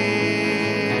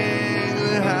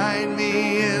 Hide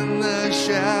me in the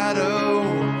shadow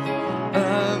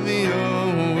of your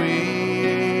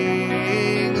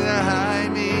wings.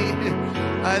 Hide me.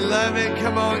 I love it.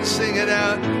 Come on, sing it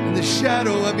out. In the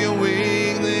shadow of your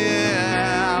wings.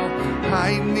 Yeah.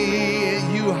 Hide me.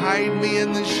 You hide me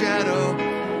in the shadow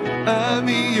of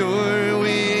your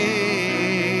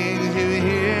wings. You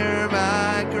hear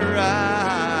my cry.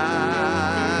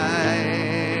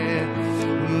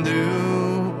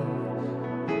 Do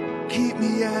keep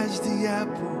me as the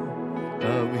apple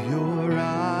of your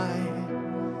eye,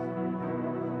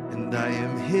 and I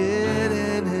am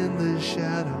hidden in the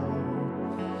shadow,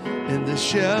 in the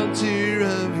shelter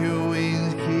of your wings.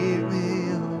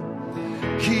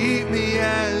 Keep me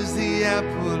as the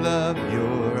apple of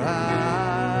your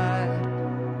eye.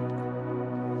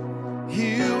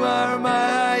 You are my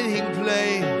hiding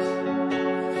place.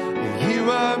 You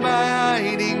are my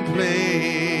hiding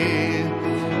place.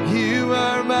 You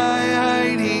are my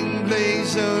hiding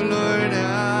place, oh Lord.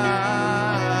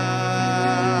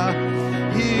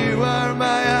 You are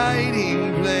my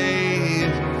hiding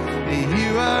place.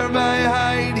 You are my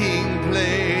hiding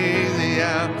place.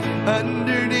 Yeah.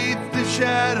 Underneath the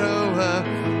shadow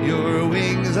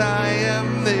I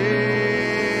am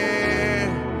there.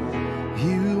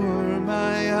 You are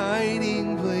my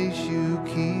hiding place. You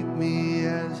keep me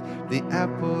as the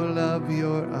apple of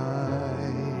your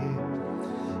eye.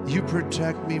 You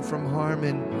protect me from harm,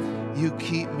 and you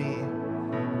keep me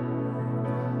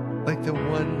like the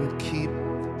one would keep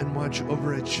and watch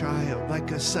over a child,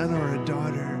 like a son or a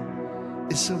daughter.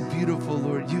 It's so beautiful,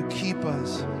 Lord. You keep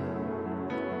us.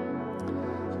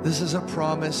 This is a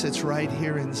promise. It's right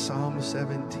here in Psalm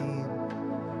 17.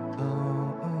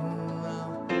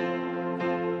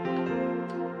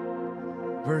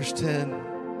 Verse 10,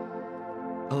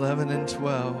 11, and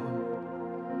 12.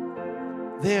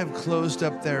 They have closed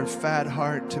up their fat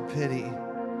heart to pity.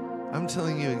 I'm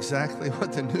telling you exactly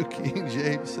what the New King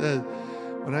James said.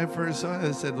 When I first saw it,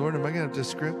 I said, Lord, am I going to have to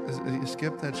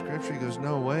skip that scripture? He goes,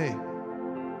 no way.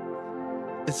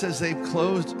 It says they've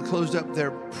closed up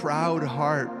their proud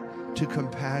heart to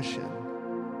compassion.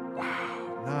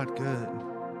 Wow, not good.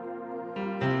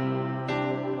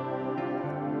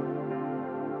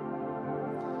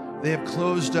 They have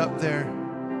closed up their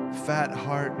fat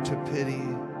heart to pity.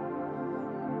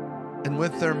 And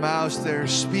with their mouths they're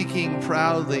speaking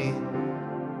proudly.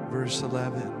 Verse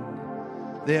 11.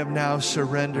 They have now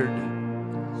surrounded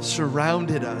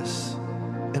us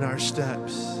in our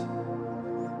steps.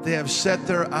 They have set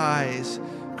their eyes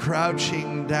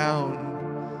crouching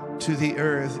down to the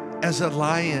earth as a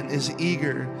lion is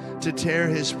eager to tear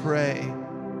his prey.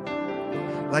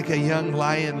 Like a young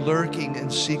lion lurking in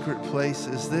secret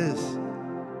places. This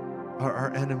are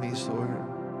our enemies, Lord.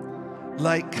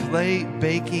 Like clay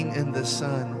baking in the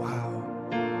sun. Wow.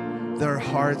 Their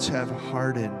hearts have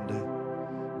hardened.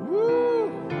 Woo!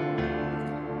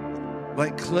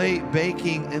 Like clay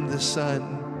baking in the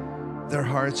sun. Their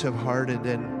hearts have hardened,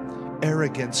 and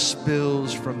arrogance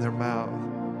spills from their mouth.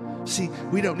 See,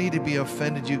 we don't need to be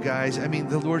offended, you guys. I mean,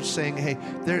 the Lord's saying, hey,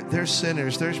 they're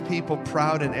sinners. There's people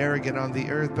proud and arrogant on the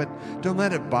earth, but don't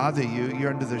let it bother you. You're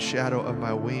under the shadow of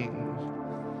my wings.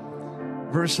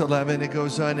 Verse 11, it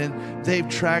goes on, and they've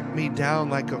tracked me down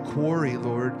like a quarry,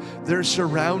 Lord. They're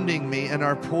surrounding me and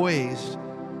are poised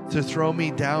to throw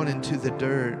me down into the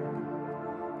dirt.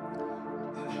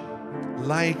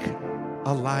 Like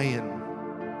a lion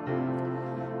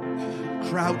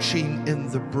crouching in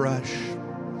the brush.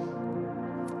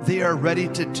 They are ready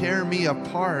to tear me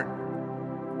apart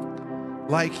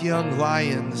like young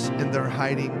lions in their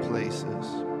hiding places.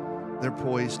 They're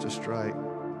poised to strike.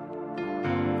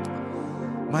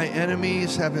 My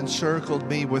enemies have encircled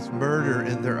me with murder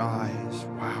in their eyes.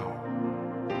 Wow.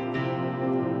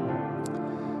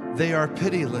 They are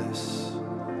pitiless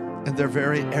and they're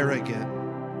very arrogant.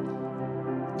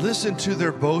 Listen to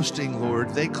their boasting,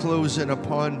 Lord. They close in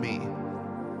upon me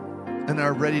and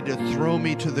are ready to throw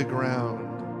me to the ground.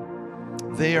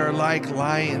 They are like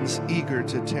lions eager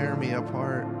to tear me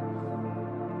apart.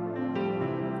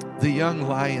 The young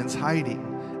lions hiding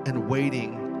and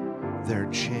waiting their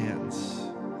chance.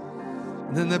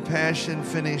 And then the passion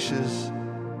finishes.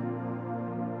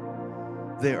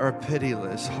 They are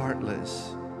pitiless,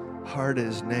 heartless, hard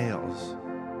as nails,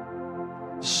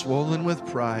 swollen with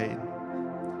pride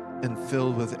and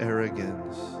filled with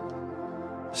arrogance.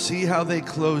 See how they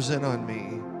close in on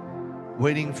me,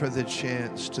 waiting for the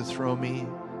chance to throw me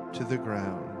to the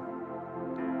ground.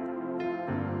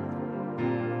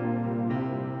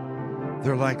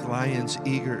 They're like lions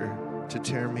eager to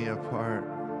tear me apart.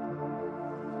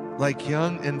 Like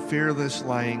young and fearless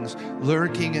lions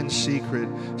lurking in secret,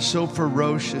 so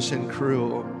ferocious and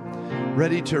cruel,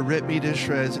 ready to rip me to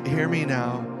shreds. Hear me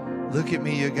now. Look at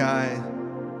me, you guys.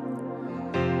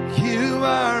 You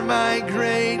are my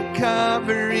great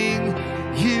covering.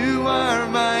 You are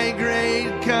my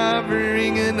great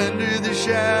covering, and under the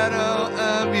shadow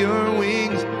of your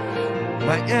wings,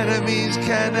 my enemies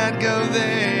cannot go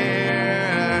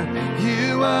there.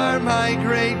 You are my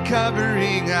great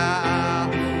covering.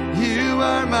 You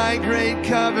are my great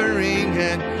covering,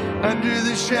 and under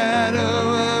the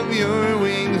shadow of your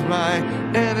wings, my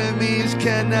enemies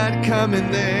cannot come in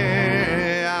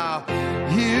there.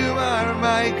 You are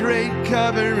my great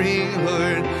covering,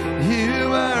 Lord.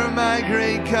 You are my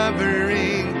great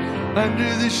covering.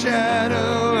 Under the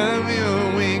shadow of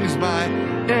your wings, my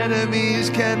enemies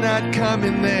cannot come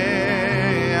in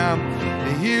there.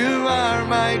 You are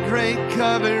my great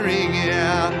covering,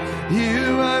 yeah.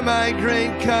 You are my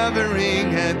great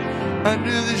covering, and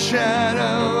under the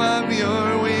shadow of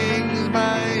your wings,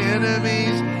 my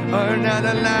enemies are not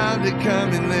allowed to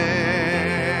come in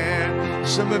there.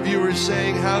 Some of you were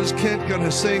saying, how's Kent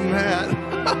gonna sing that?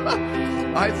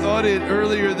 I thought it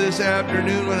earlier this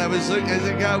afternoon when I was looking. I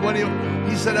said, God,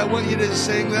 He said, I want you to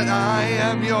sing that I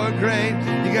am your great.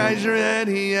 You guys are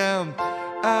ready?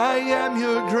 I am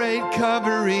your great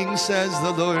covering, says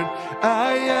the Lord.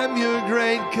 I am your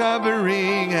great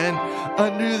covering, and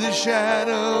under the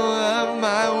shadow of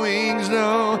my wings,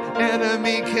 no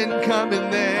enemy can come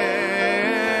in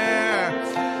there.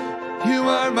 You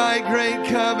are my great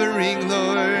covering,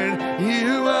 Lord.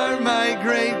 You are my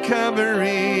great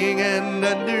covering, and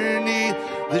underneath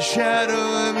the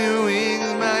shadow of your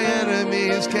wings, my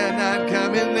enemies cannot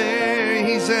come in there.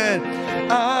 He said,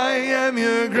 I am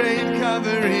your great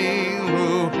covering.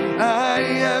 Oh, I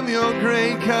am your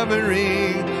great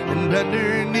covering, and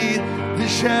underneath the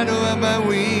shadow of my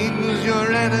wings,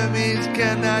 your enemies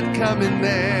cannot come in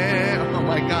there. Oh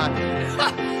my God.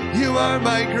 You are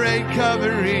my great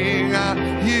covering.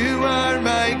 You are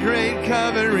my great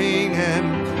covering,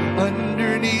 and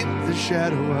underneath the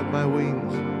shadow of my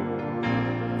wings,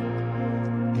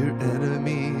 your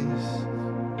enemies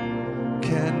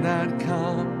cannot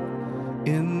come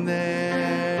in there.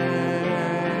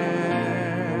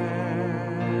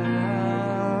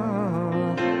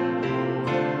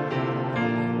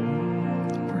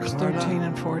 Verse 13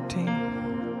 and 14.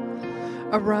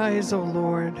 Arise, O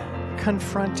Lord,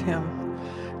 confront him,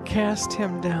 cast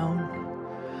him down.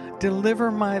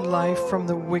 Deliver my life from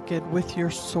the wicked with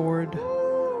your sword,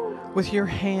 with your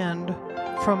hand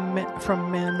from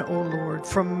men, O Lord,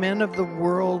 from men of the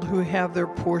world who have their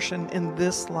portion in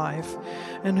this life,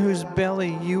 and whose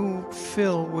belly you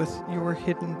fill with your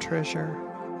hidden treasure.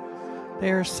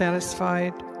 They are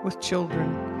satisfied with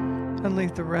children and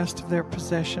leave the rest of their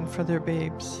possession for their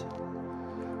babes.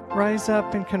 Rise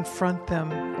up and confront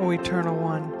them, O Eternal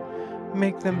One.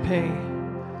 Make them pay.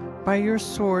 By your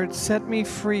sword, set me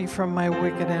free from my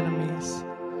wicked enemies.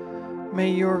 May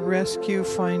your rescue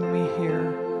find me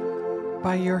here.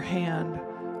 By your hand,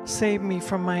 save me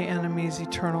from my enemies,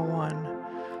 Eternal One.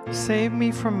 Save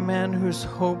me from men whose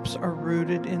hopes are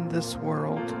rooted in this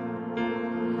world.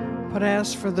 But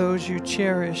as for those you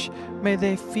cherish, may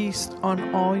they feast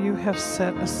on all you have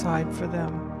set aside for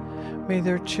them. May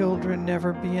their children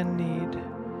never be in need.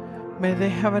 May they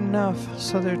have enough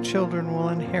so their children will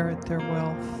inherit their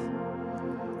wealth.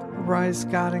 Arise,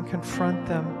 God, and confront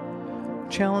them.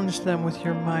 Challenge them with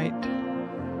your might.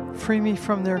 Free me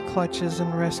from their clutches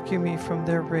and rescue me from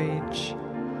their rage.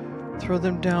 Throw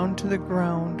them down to the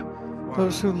ground,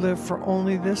 those who live for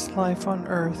only this life on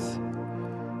earth.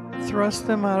 Thrust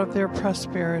them out of their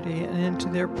prosperity and into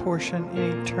their portion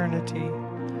in eternity,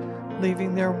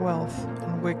 leaving their wealth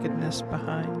and wickedness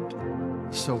behind.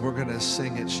 So we're going to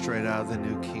sing it straight out of the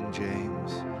New King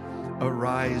James.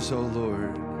 Arise, O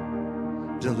Lord,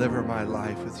 deliver my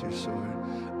life with your sword.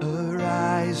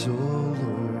 Arise, O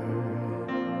Lord.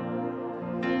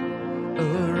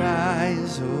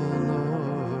 Arise, O Lord.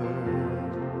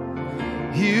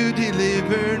 You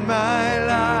delivered my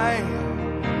life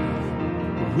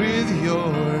with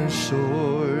your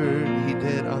sword. He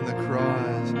did on the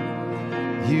cross.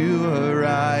 You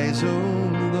arise, O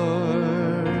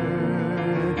Lord.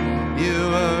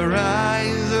 You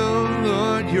arise, O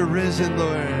Lord. You're risen,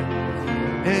 Lord.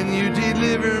 And you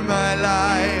deliver my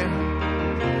life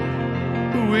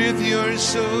with your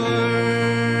sword.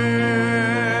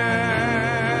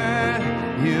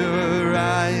 You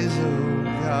arise, O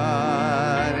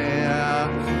God. Yeah.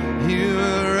 You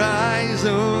arise,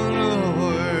 O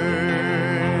Lord.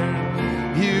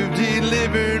 You've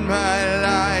delivered my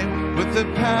life with the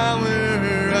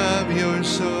power of your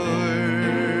sword.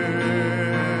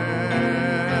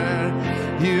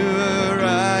 You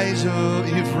arise, O,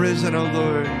 you've risen, O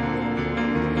Lord.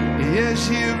 Yes,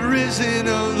 you've risen,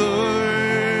 O Lord.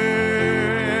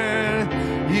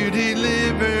 You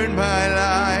delivered my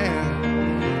life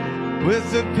with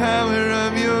the power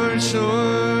of your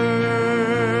sword.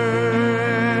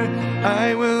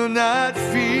 I will not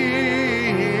fear.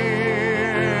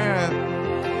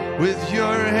 With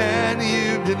your hand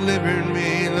you've delivered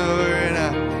me, Lord.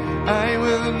 I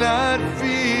will not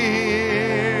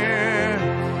fear,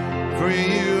 for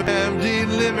you have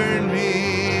delivered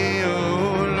me,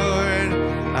 oh Lord.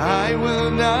 I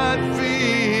will not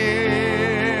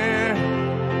fear,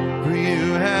 for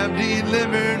you have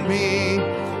delivered me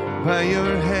by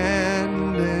your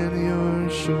hand and your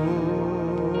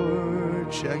sword.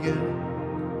 Check it.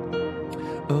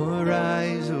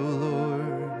 Arise, O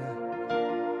Lord.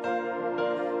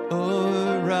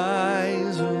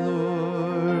 Arise, O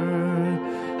Lord.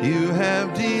 You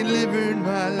have delivered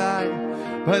my life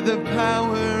by the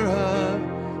power of.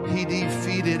 He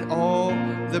defeated all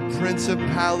the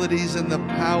principalities and the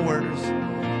powers.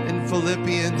 In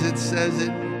Philippians it says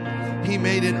it. He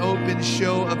made an open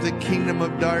show of the kingdom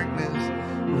of darkness.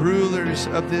 rulers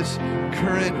of this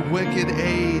current wicked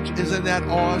age. Isn't that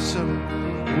awesome?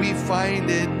 We find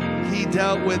it. He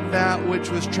dealt with that which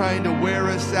was trying to wear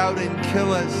us out and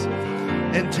kill us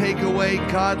and take away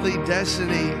godly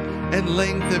destiny and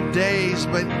length of days.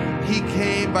 But he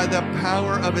came by the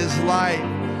power of his life,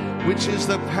 which is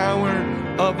the power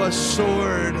of a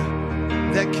sword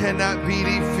that cannot be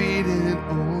defeated.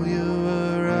 Oh, you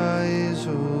arise,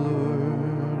 O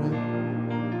Lord.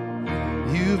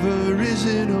 You've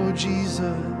arisen, O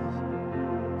Jesus.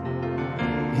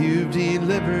 You've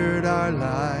delivered our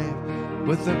life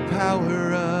with the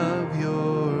power of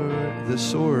the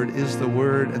sword is the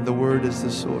word, and the word is the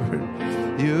sword.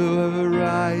 You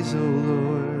arise, O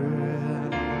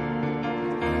Lord.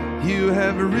 You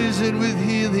have risen with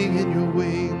healing in your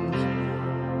wings.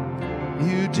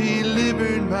 You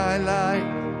delivered my life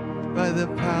by the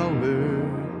power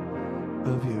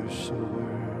of your sword.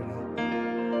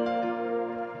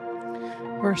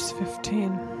 Verse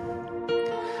 15.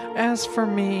 As for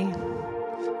me,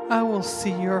 I will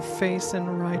see your face in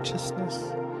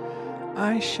righteousness.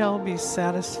 I shall be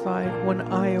satisfied when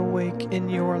I awake in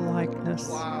your likeness.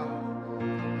 Wow.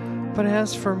 But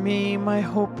as for me, my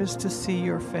hope is to see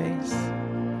your face.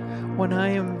 When I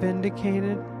am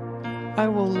vindicated, I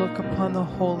will look upon the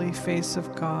holy face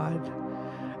of God.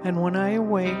 And when I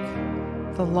awake,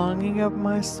 the longing of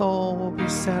my soul will be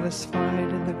satisfied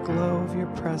in the glow of your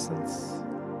presence.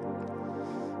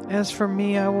 As for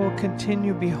me, I will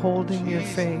continue beholding your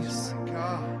face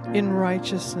in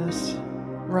righteousness,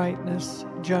 rightness,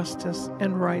 justice,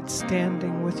 and right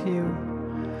standing with you.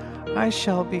 I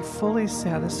shall be fully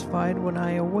satisfied when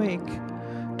I awake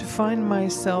to find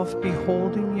myself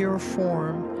beholding your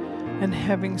form and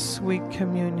having sweet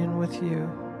communion with you.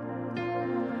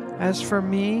 As for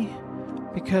me,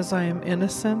 because I am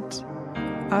innocent,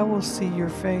 I will see your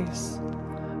face.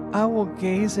 I will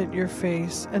gaze at your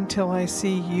face until I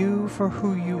see you for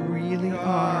who you really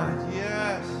are.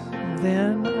 Yes.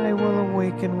 Then I will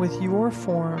awaken with your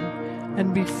form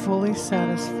and be fully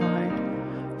satisfied,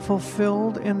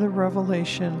 fulfilled in the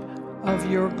revelation of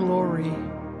your glory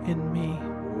in me.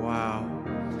 Wow.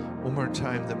 One more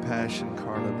time, the Passion,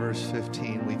 Carla, verse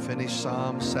 15. We finished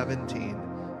Psalm 17.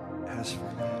 As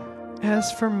for me.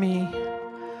 As for me,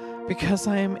 because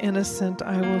I am innocent,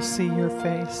 I will see your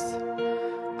face.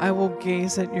 I will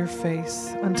gaze at your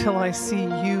face until I see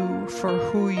you for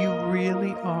who you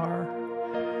really are.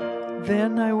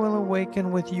 Then I will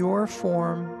awaken with your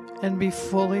form and be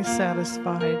fully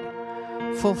satisfied,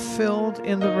 fulfilled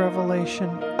in the revelation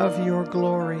of your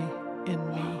glory in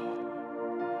me.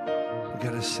 We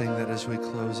got to sing that as we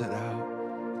close it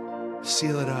out.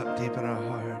 Seal it up deep in our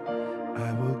heart.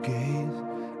 I will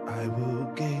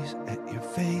gaze at your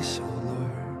face, O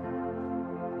Lord.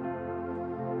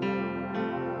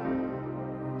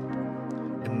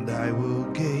 And I will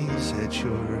gaze at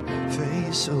your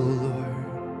face, O Lord.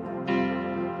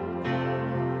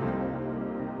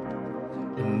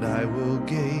 And I will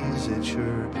gaze at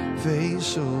your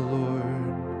face, O Lord,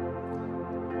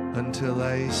 until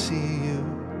I see you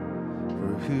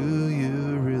for who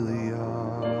you really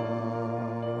are.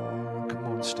 Come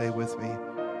on, stay with me.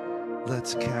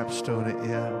 Let's capstone it,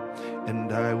 yeah.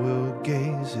 And I will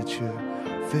gaze at your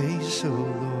face, O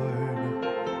Lord.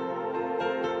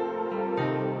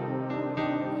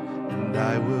 And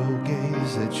I will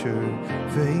gaze at your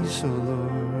face, O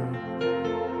Lord.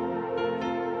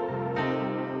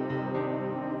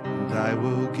 And I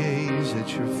will gaze at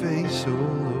your face, O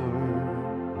Lord,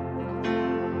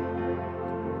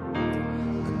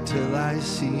 until I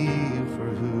see you for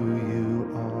who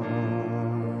you are.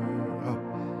 Oh,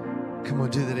 come on,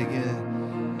 do that again.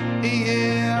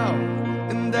 Yeah,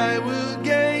 and I will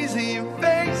gaze at your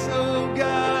face, oh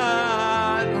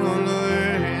God, oh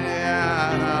Lord,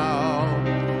 yeah.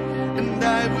 And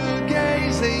I will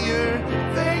gaze at your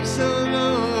face, oh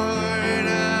Lord,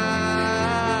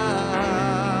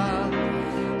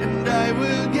 and I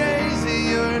will gaze at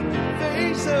your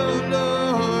face, oh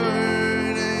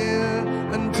Lord,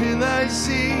 until I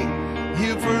see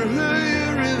you for who you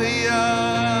really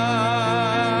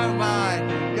are, my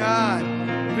God,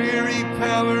 very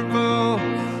powerful.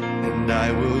 And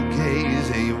I will gaze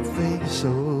at your face, oh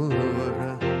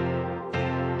Lord,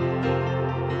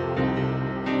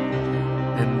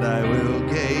 and I will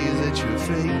gaze at your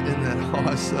face. Isn't that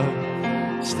awesome?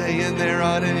 Stay in there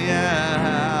on it,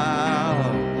 yeah.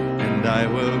 And I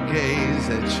will gaze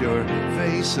at your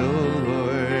face, oh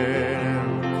Lord,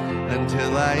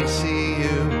 until I see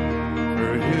you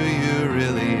for who you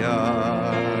really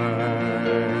are.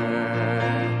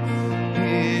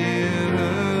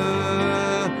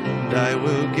 And I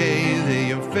will gaze at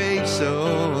your face,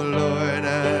 oh Lord,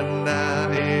 and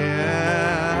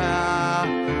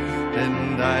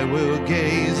and I will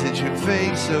gaze at your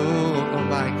face. Oh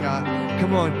my God.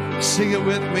 Come on, sing it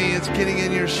with me. It's getting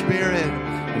in your spirit.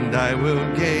 And I will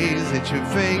gaze at your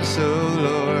face, oh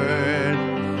Lord,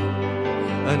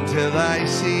 until I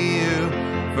see you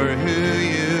for who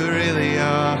you really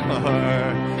are.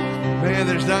 Man,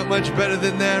 there's not much better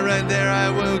than that right there.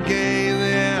 I will gaze,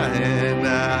 yeah, and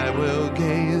I will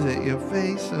gaze at your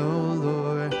face, oh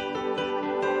Lord.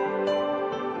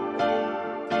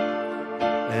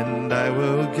 And I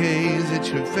will gaze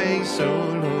at your face,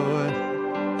 oh Lord.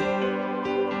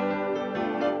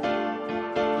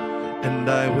 And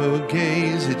I will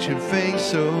gaze at your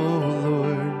face, oh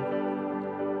Lord,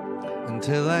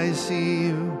 until I see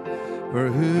you for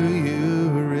who you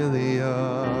really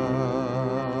are.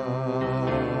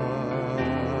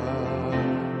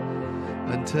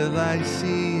 Until I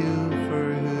see you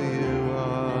for who you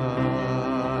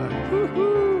are.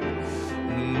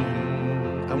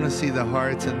 I'm going to see the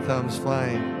hearts and thumbs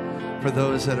flying for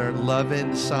those that are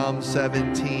loving Psalm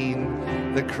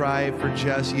 17, the cry for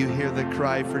justice. You hear the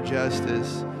cry for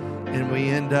justice, and we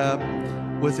end up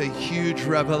with a huge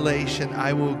revelation.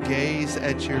 I will gaze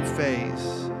at your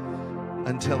face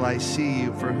until I see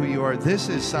you for who you are. This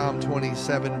is Psalm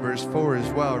 27, verse 4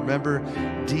 as well. Remember,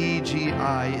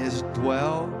 DGI is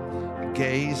dwell,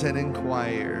 gaze, and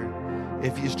inquire.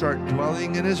 If you start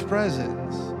dwelling in his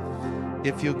presence,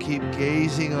 if you keep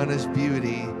gazing on his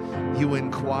beauty, you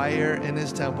inquire in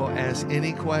his temple, ask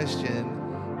any question,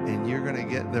 and you're going to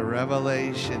get the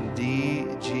revelation.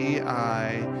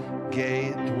 DGI,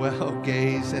 dwell,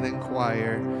 gaze, and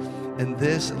inquire. And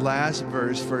this last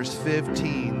verse, verse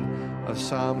 15 of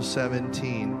Psalm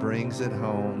 17, brings it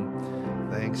home.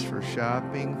 Thanks for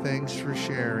shopping. Thanks for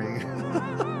sharing.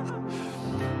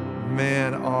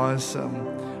 Man, awesome.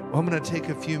 Well, I'm going to take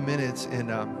a few minutes and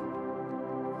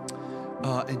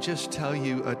just tell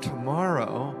you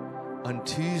tomorrow on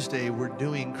Tuesday, we're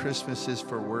doing Christmases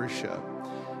for Worship.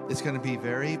 It's going to be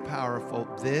very powerful.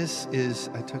 This is,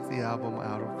 I took the album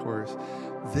out, of course.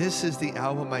 This is the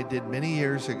album I did many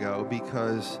years ago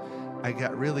because I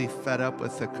got really fed up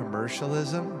with the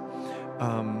commercialism.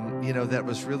 That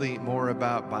was really more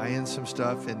about buying some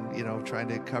stuff and, trying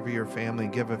to cover your family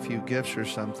and give a few gifts or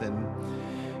something.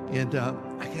 And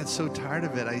I got so tired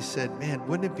of it. I said, man,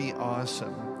 wouldn't it be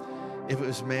awesome if it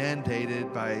was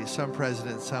mandated by some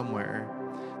president somewhere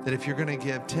that if you're going to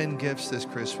give 10 gifts this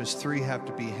Christmas, 3 have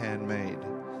to be handmade.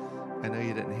 I know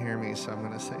you didn't hear me, so I'm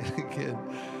going to say it again.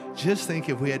 Just think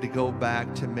if we had to go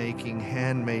back to making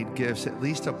handmade gifts, at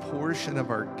least a portion of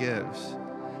our gifts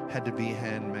had to be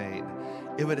handmade.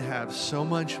 It would have so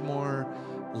much more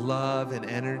love and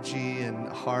energy and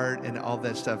heart and all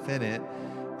that stuff in it.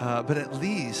 But at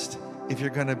least if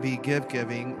you're going to be gift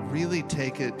giving, really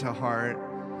take it to heart.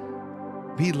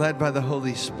 Be led by the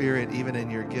Holy Spirit even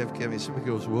in your gift giving. Somebody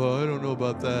goes, well, I don't know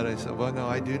about that. I said, well, no,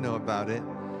 I do know about it.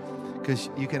 Because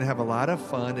you can have a lot of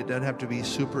fun. It doesn't have to be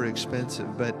super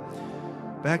expensive. But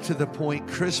back to the point,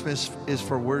 Christmas is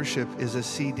for Worship is a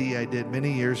CD I did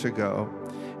many years ago.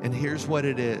 And here's what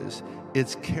it is.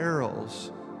 It's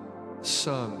carols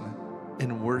sung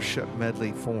in worship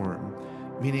medley form.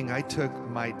 Meaning I took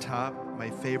my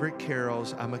favorite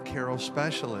carols. I'm a carol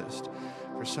specialist.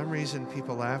 For some reason,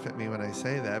 people laugh at me when I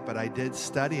say that, but I did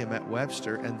study them at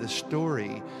Webster and the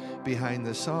story behind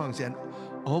the songs. And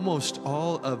almost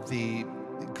all of the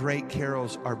great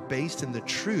carols are based in the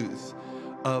truth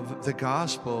of the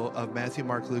gospel of Matthew,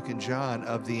 Mark, Luke, and John,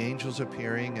 of the angels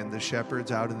appearing and the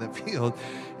shepherds out in the field.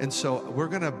 And so we're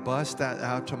going to bust that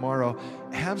out tomorrow.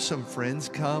 Have some friends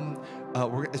come.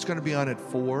 It's going to be on at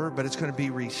 4, but it's going to be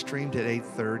restreamed at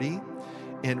 8:30.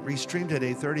 And restreamed at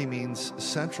 8:30 means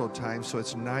Central Time, so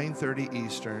it's 9:30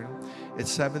 Eastern. It's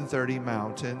 7:30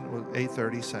 Mountain,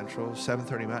 8:30 Central,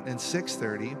 7:30 Mountain, and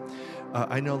 6:30.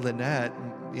 I know Lynette,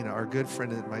 our good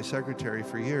friend and my secretary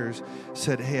for years,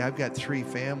 said, hey, I've got 3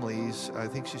 families. I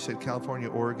think she said California,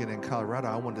 Oregon, and Colorado.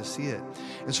 I want to see it.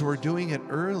 And so we're doing it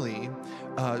early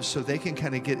so they can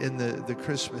kind of get in the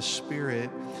Christmas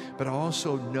spirit, but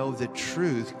also know the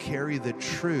truth, carry the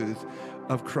truth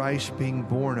of Christ being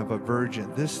born of a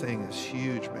virgin. This thing is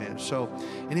huge, man. So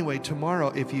anyway,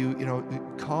 tomorrow, if you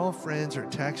call friends or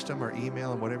text them or email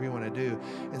them, whatever you want to do,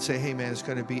 and say, hey, man, it's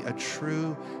going to be a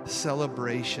true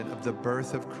celebration of the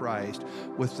birth of Christ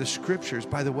with the scriptures.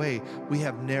 By the way, we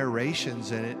have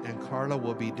narrations in it, and Carla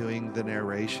will be doing the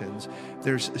narrations.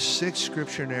 There's 6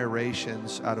 scripture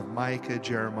narrations out of Micah,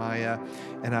 Jeremiah,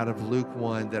 and out of Luke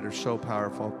 1 that are so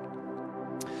powerful.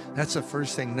 That's the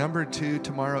first thing. Number 2,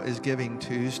 tomorrow is Giving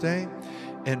Tuesday.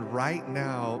 And right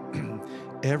now,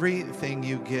 everything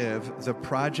you give. The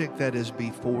project that is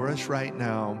before us right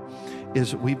now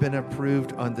is we've been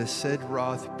approved on the Sid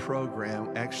Roth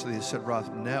program, actually the Sid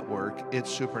Roth network,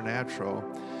 It's Supernatural,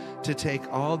 to take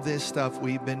all this stuff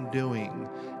we've been doing,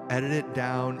 edit it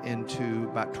down into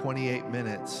about 28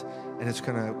 minutes, and it's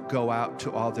going to go out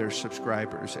to all their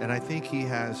subscribers. And I think he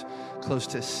has close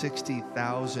to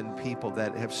 60,000 people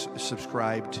that have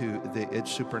subscribed to the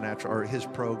It's Supernatural, or his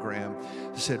program,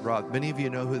 Sid Roth. Many of you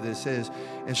know who this is.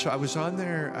 And so I was on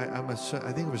there,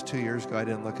 I think it was 2 years ago, I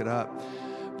didn't look it up.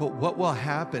 But what will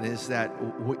happen is that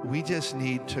we just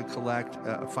need to collect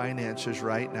finances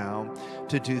right now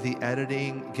to do the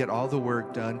editing, get all the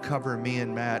work done, cover me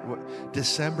and Matt.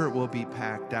 December will be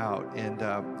packed out. And,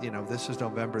 this is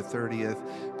November 30th,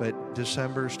 but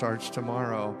December starts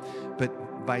tomorrow.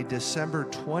 But by December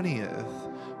 20th,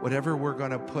 whatever we're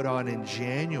going to put on in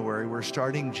January, we're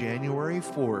starting January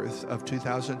 4th of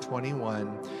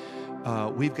 2021.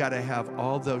 We've got to have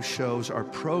all those shows, our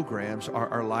programs,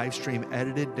 our live stream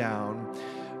edited down.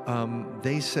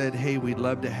 They said, hey, we'd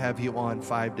love to have you on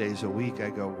 5 days a week. I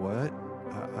go, what?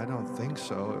 I don't think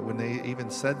so. When they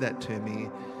even said that to me,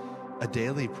 a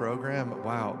daily program,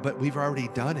 wow. But we've already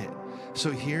done it. So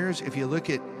if you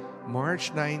look at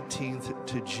March 19th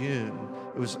to June,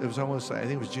 it was almost, I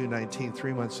think it was June 19th,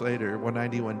 3 months later,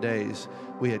 191 days,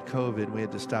 we had COVID, we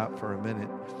had to stop for a minute.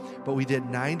 But we did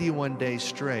 91 days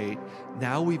straight.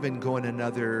 Now we've been going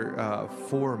another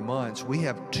 4 months. We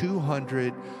have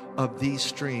 200 of these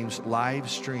streams, live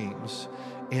streams,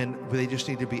 and they just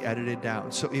need to be edited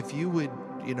down. So if you would,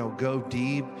 go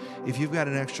deep, if you've got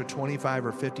an extra 25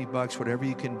 or 50 bucks, whatever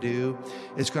you can do,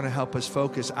 it's going to help us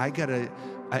focus. I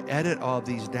edit all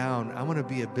these down. I'm going to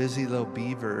be a busy little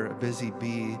beaver, a busy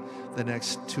bee the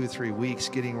next 2 or 3 weeks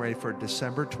getting ready for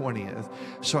December 20th.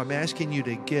 So I'm asking you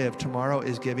to give. Tomorrow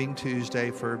is Giving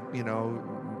Tuesday for,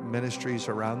 ministries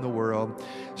around the world.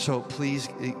 So please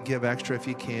give extra if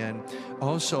you can.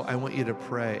 Also, I want you to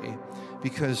pray,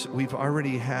 because we've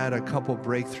already had a couple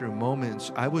breakthrough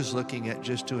moments. I was looking at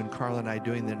just doing Carla and I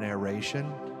doing the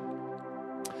narration,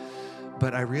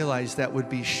 but I realized that would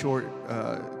be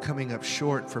coming up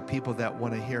short for people that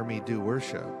want to hear me do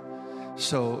worship.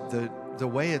 So the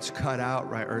way it's cut out,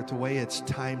 right, or the way it's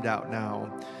timed out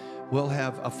now, we'll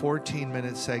have a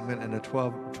 14-minute segment and a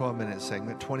 12-minute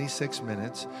segment, 26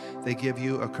 minutes. They give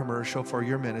you a commercial for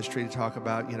your ministry to talk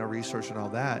about, resource and all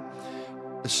that.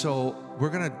 So we're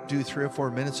going to do 3 or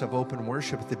 4 minutes of open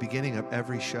worship at the beginning of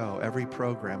every show, every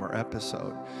program or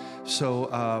episode. So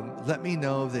let me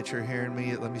know that you're hearing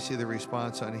me. Let me see the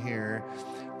response on here.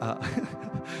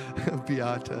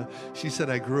 Beata, she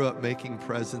said, I grew up making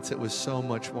presents. It was so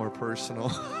much more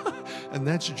personal. And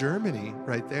that's Germany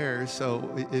right there. So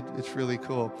it's really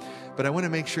cool. But I want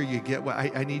to make sure you get what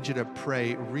I need you to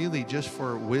pray really just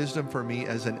for wisdom for me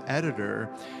as an editor.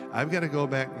 I've got to go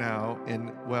back now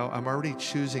and, I'm already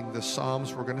choosing the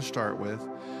Psalms we're going to start with.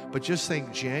 But just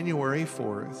think January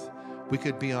 4th, we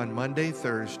could be on Monday,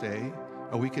 Thursday,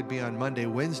 or we could be on Monday,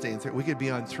 Wednesday, and we could be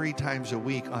on 3 times a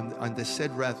week on the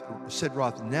Sid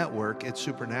Roth network, It's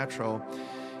Supernatural,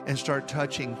 and start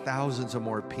touching thousands of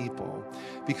more people.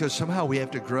 Because somehow we have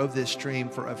to grow this stream.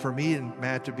 For me and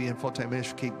Matt to be in full-time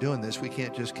ministry, keep doing this. We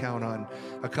can't just count on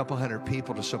a couple hundred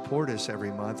people to support us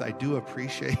every month. I do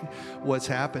appreciate what's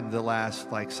happened the last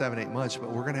 7-8 months,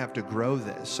 but we're going to have to grow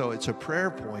this. So it's a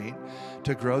prayer point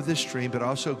to grow this stream, but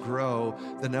also grow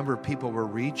the number of people we're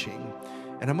reaching.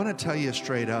 And I'm going to tell you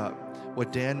straight up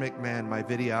what Dan McMahon, my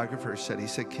videographer, said. He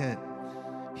said, Kent,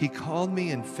 he called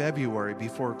me in February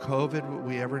before COVID,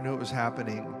 we ever knew it was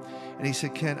happening. And he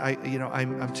said, Kent,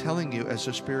 I'm telling you as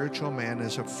a spiritual man,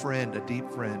 as a friend, a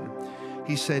deep friend,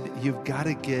 he said, you've got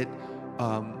to get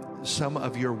some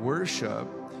of your worship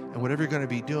and whatever you're going to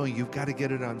be doing, you've got to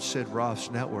get it on Sid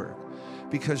Roth's network.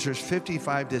 Because there's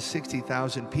 55 to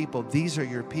 60,000 people. These are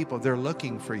your people. They're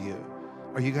looking for you.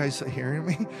 Are you guys hearing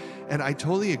me? And I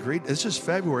totally agreed. This is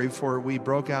February before we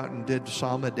broke out and did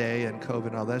Psalm a day and COVID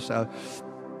and all that stuff.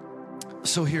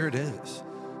 So here it is.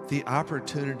 The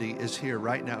opportunity is here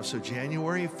right now. So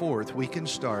January 4th, we can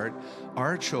start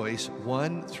our choice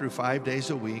 1 through 5 days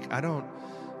a week. I know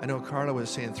Carla was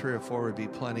saying 3 or 4 would be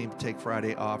plenty, take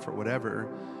Friday off or whatever.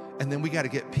 And then we got to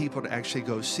get people to actually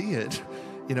go see it.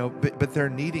 But they're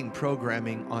needing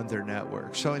programming on their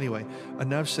network. So anyway,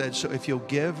 enough said. So if you'll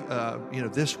give,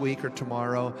 this week or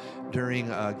tomorrow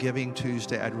during Giving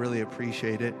Tuesday, I'd really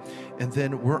appreciate it. And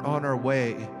then we're on our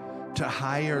way to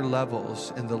higher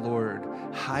levels in the Lord,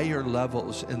 higher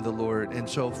levels in the Lord. And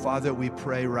so, Father, we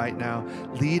pray right now,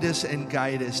 lead us and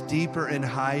guide us deeper and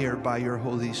higher by your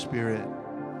Holy Spirit.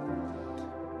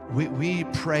 We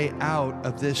pray out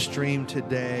of this stream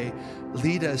today.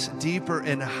 Lead us deeper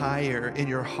and higher in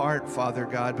your heart, Father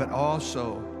God, but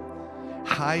also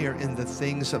higher in the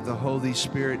things of the Holy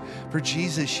Spirit. For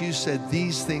Jesus, you said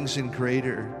these things and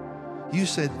greater. You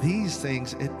said these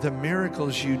things, the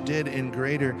miracles you did and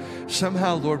greater.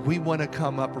 Somehow, Lord, we want to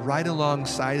come up right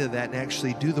alongside of that and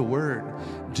actually do the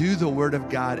Word of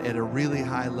God at a really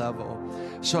high level.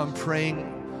 So I'm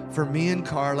praying for me and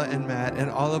Carla and Matt and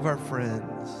all of our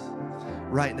friends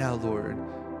right now, Lord.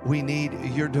 We need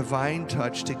your divine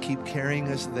touch to keep carrying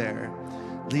us there.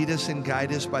 Lead us and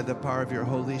guide us by the power of your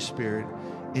Holy Spirit.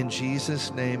 In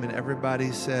Jesus' name. And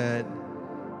everybody said,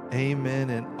 amen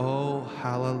and oh,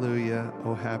 hallelujah.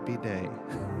 Oh, happy day.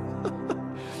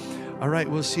 All right,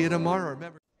 we'll see you tomorrow.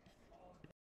 Remember.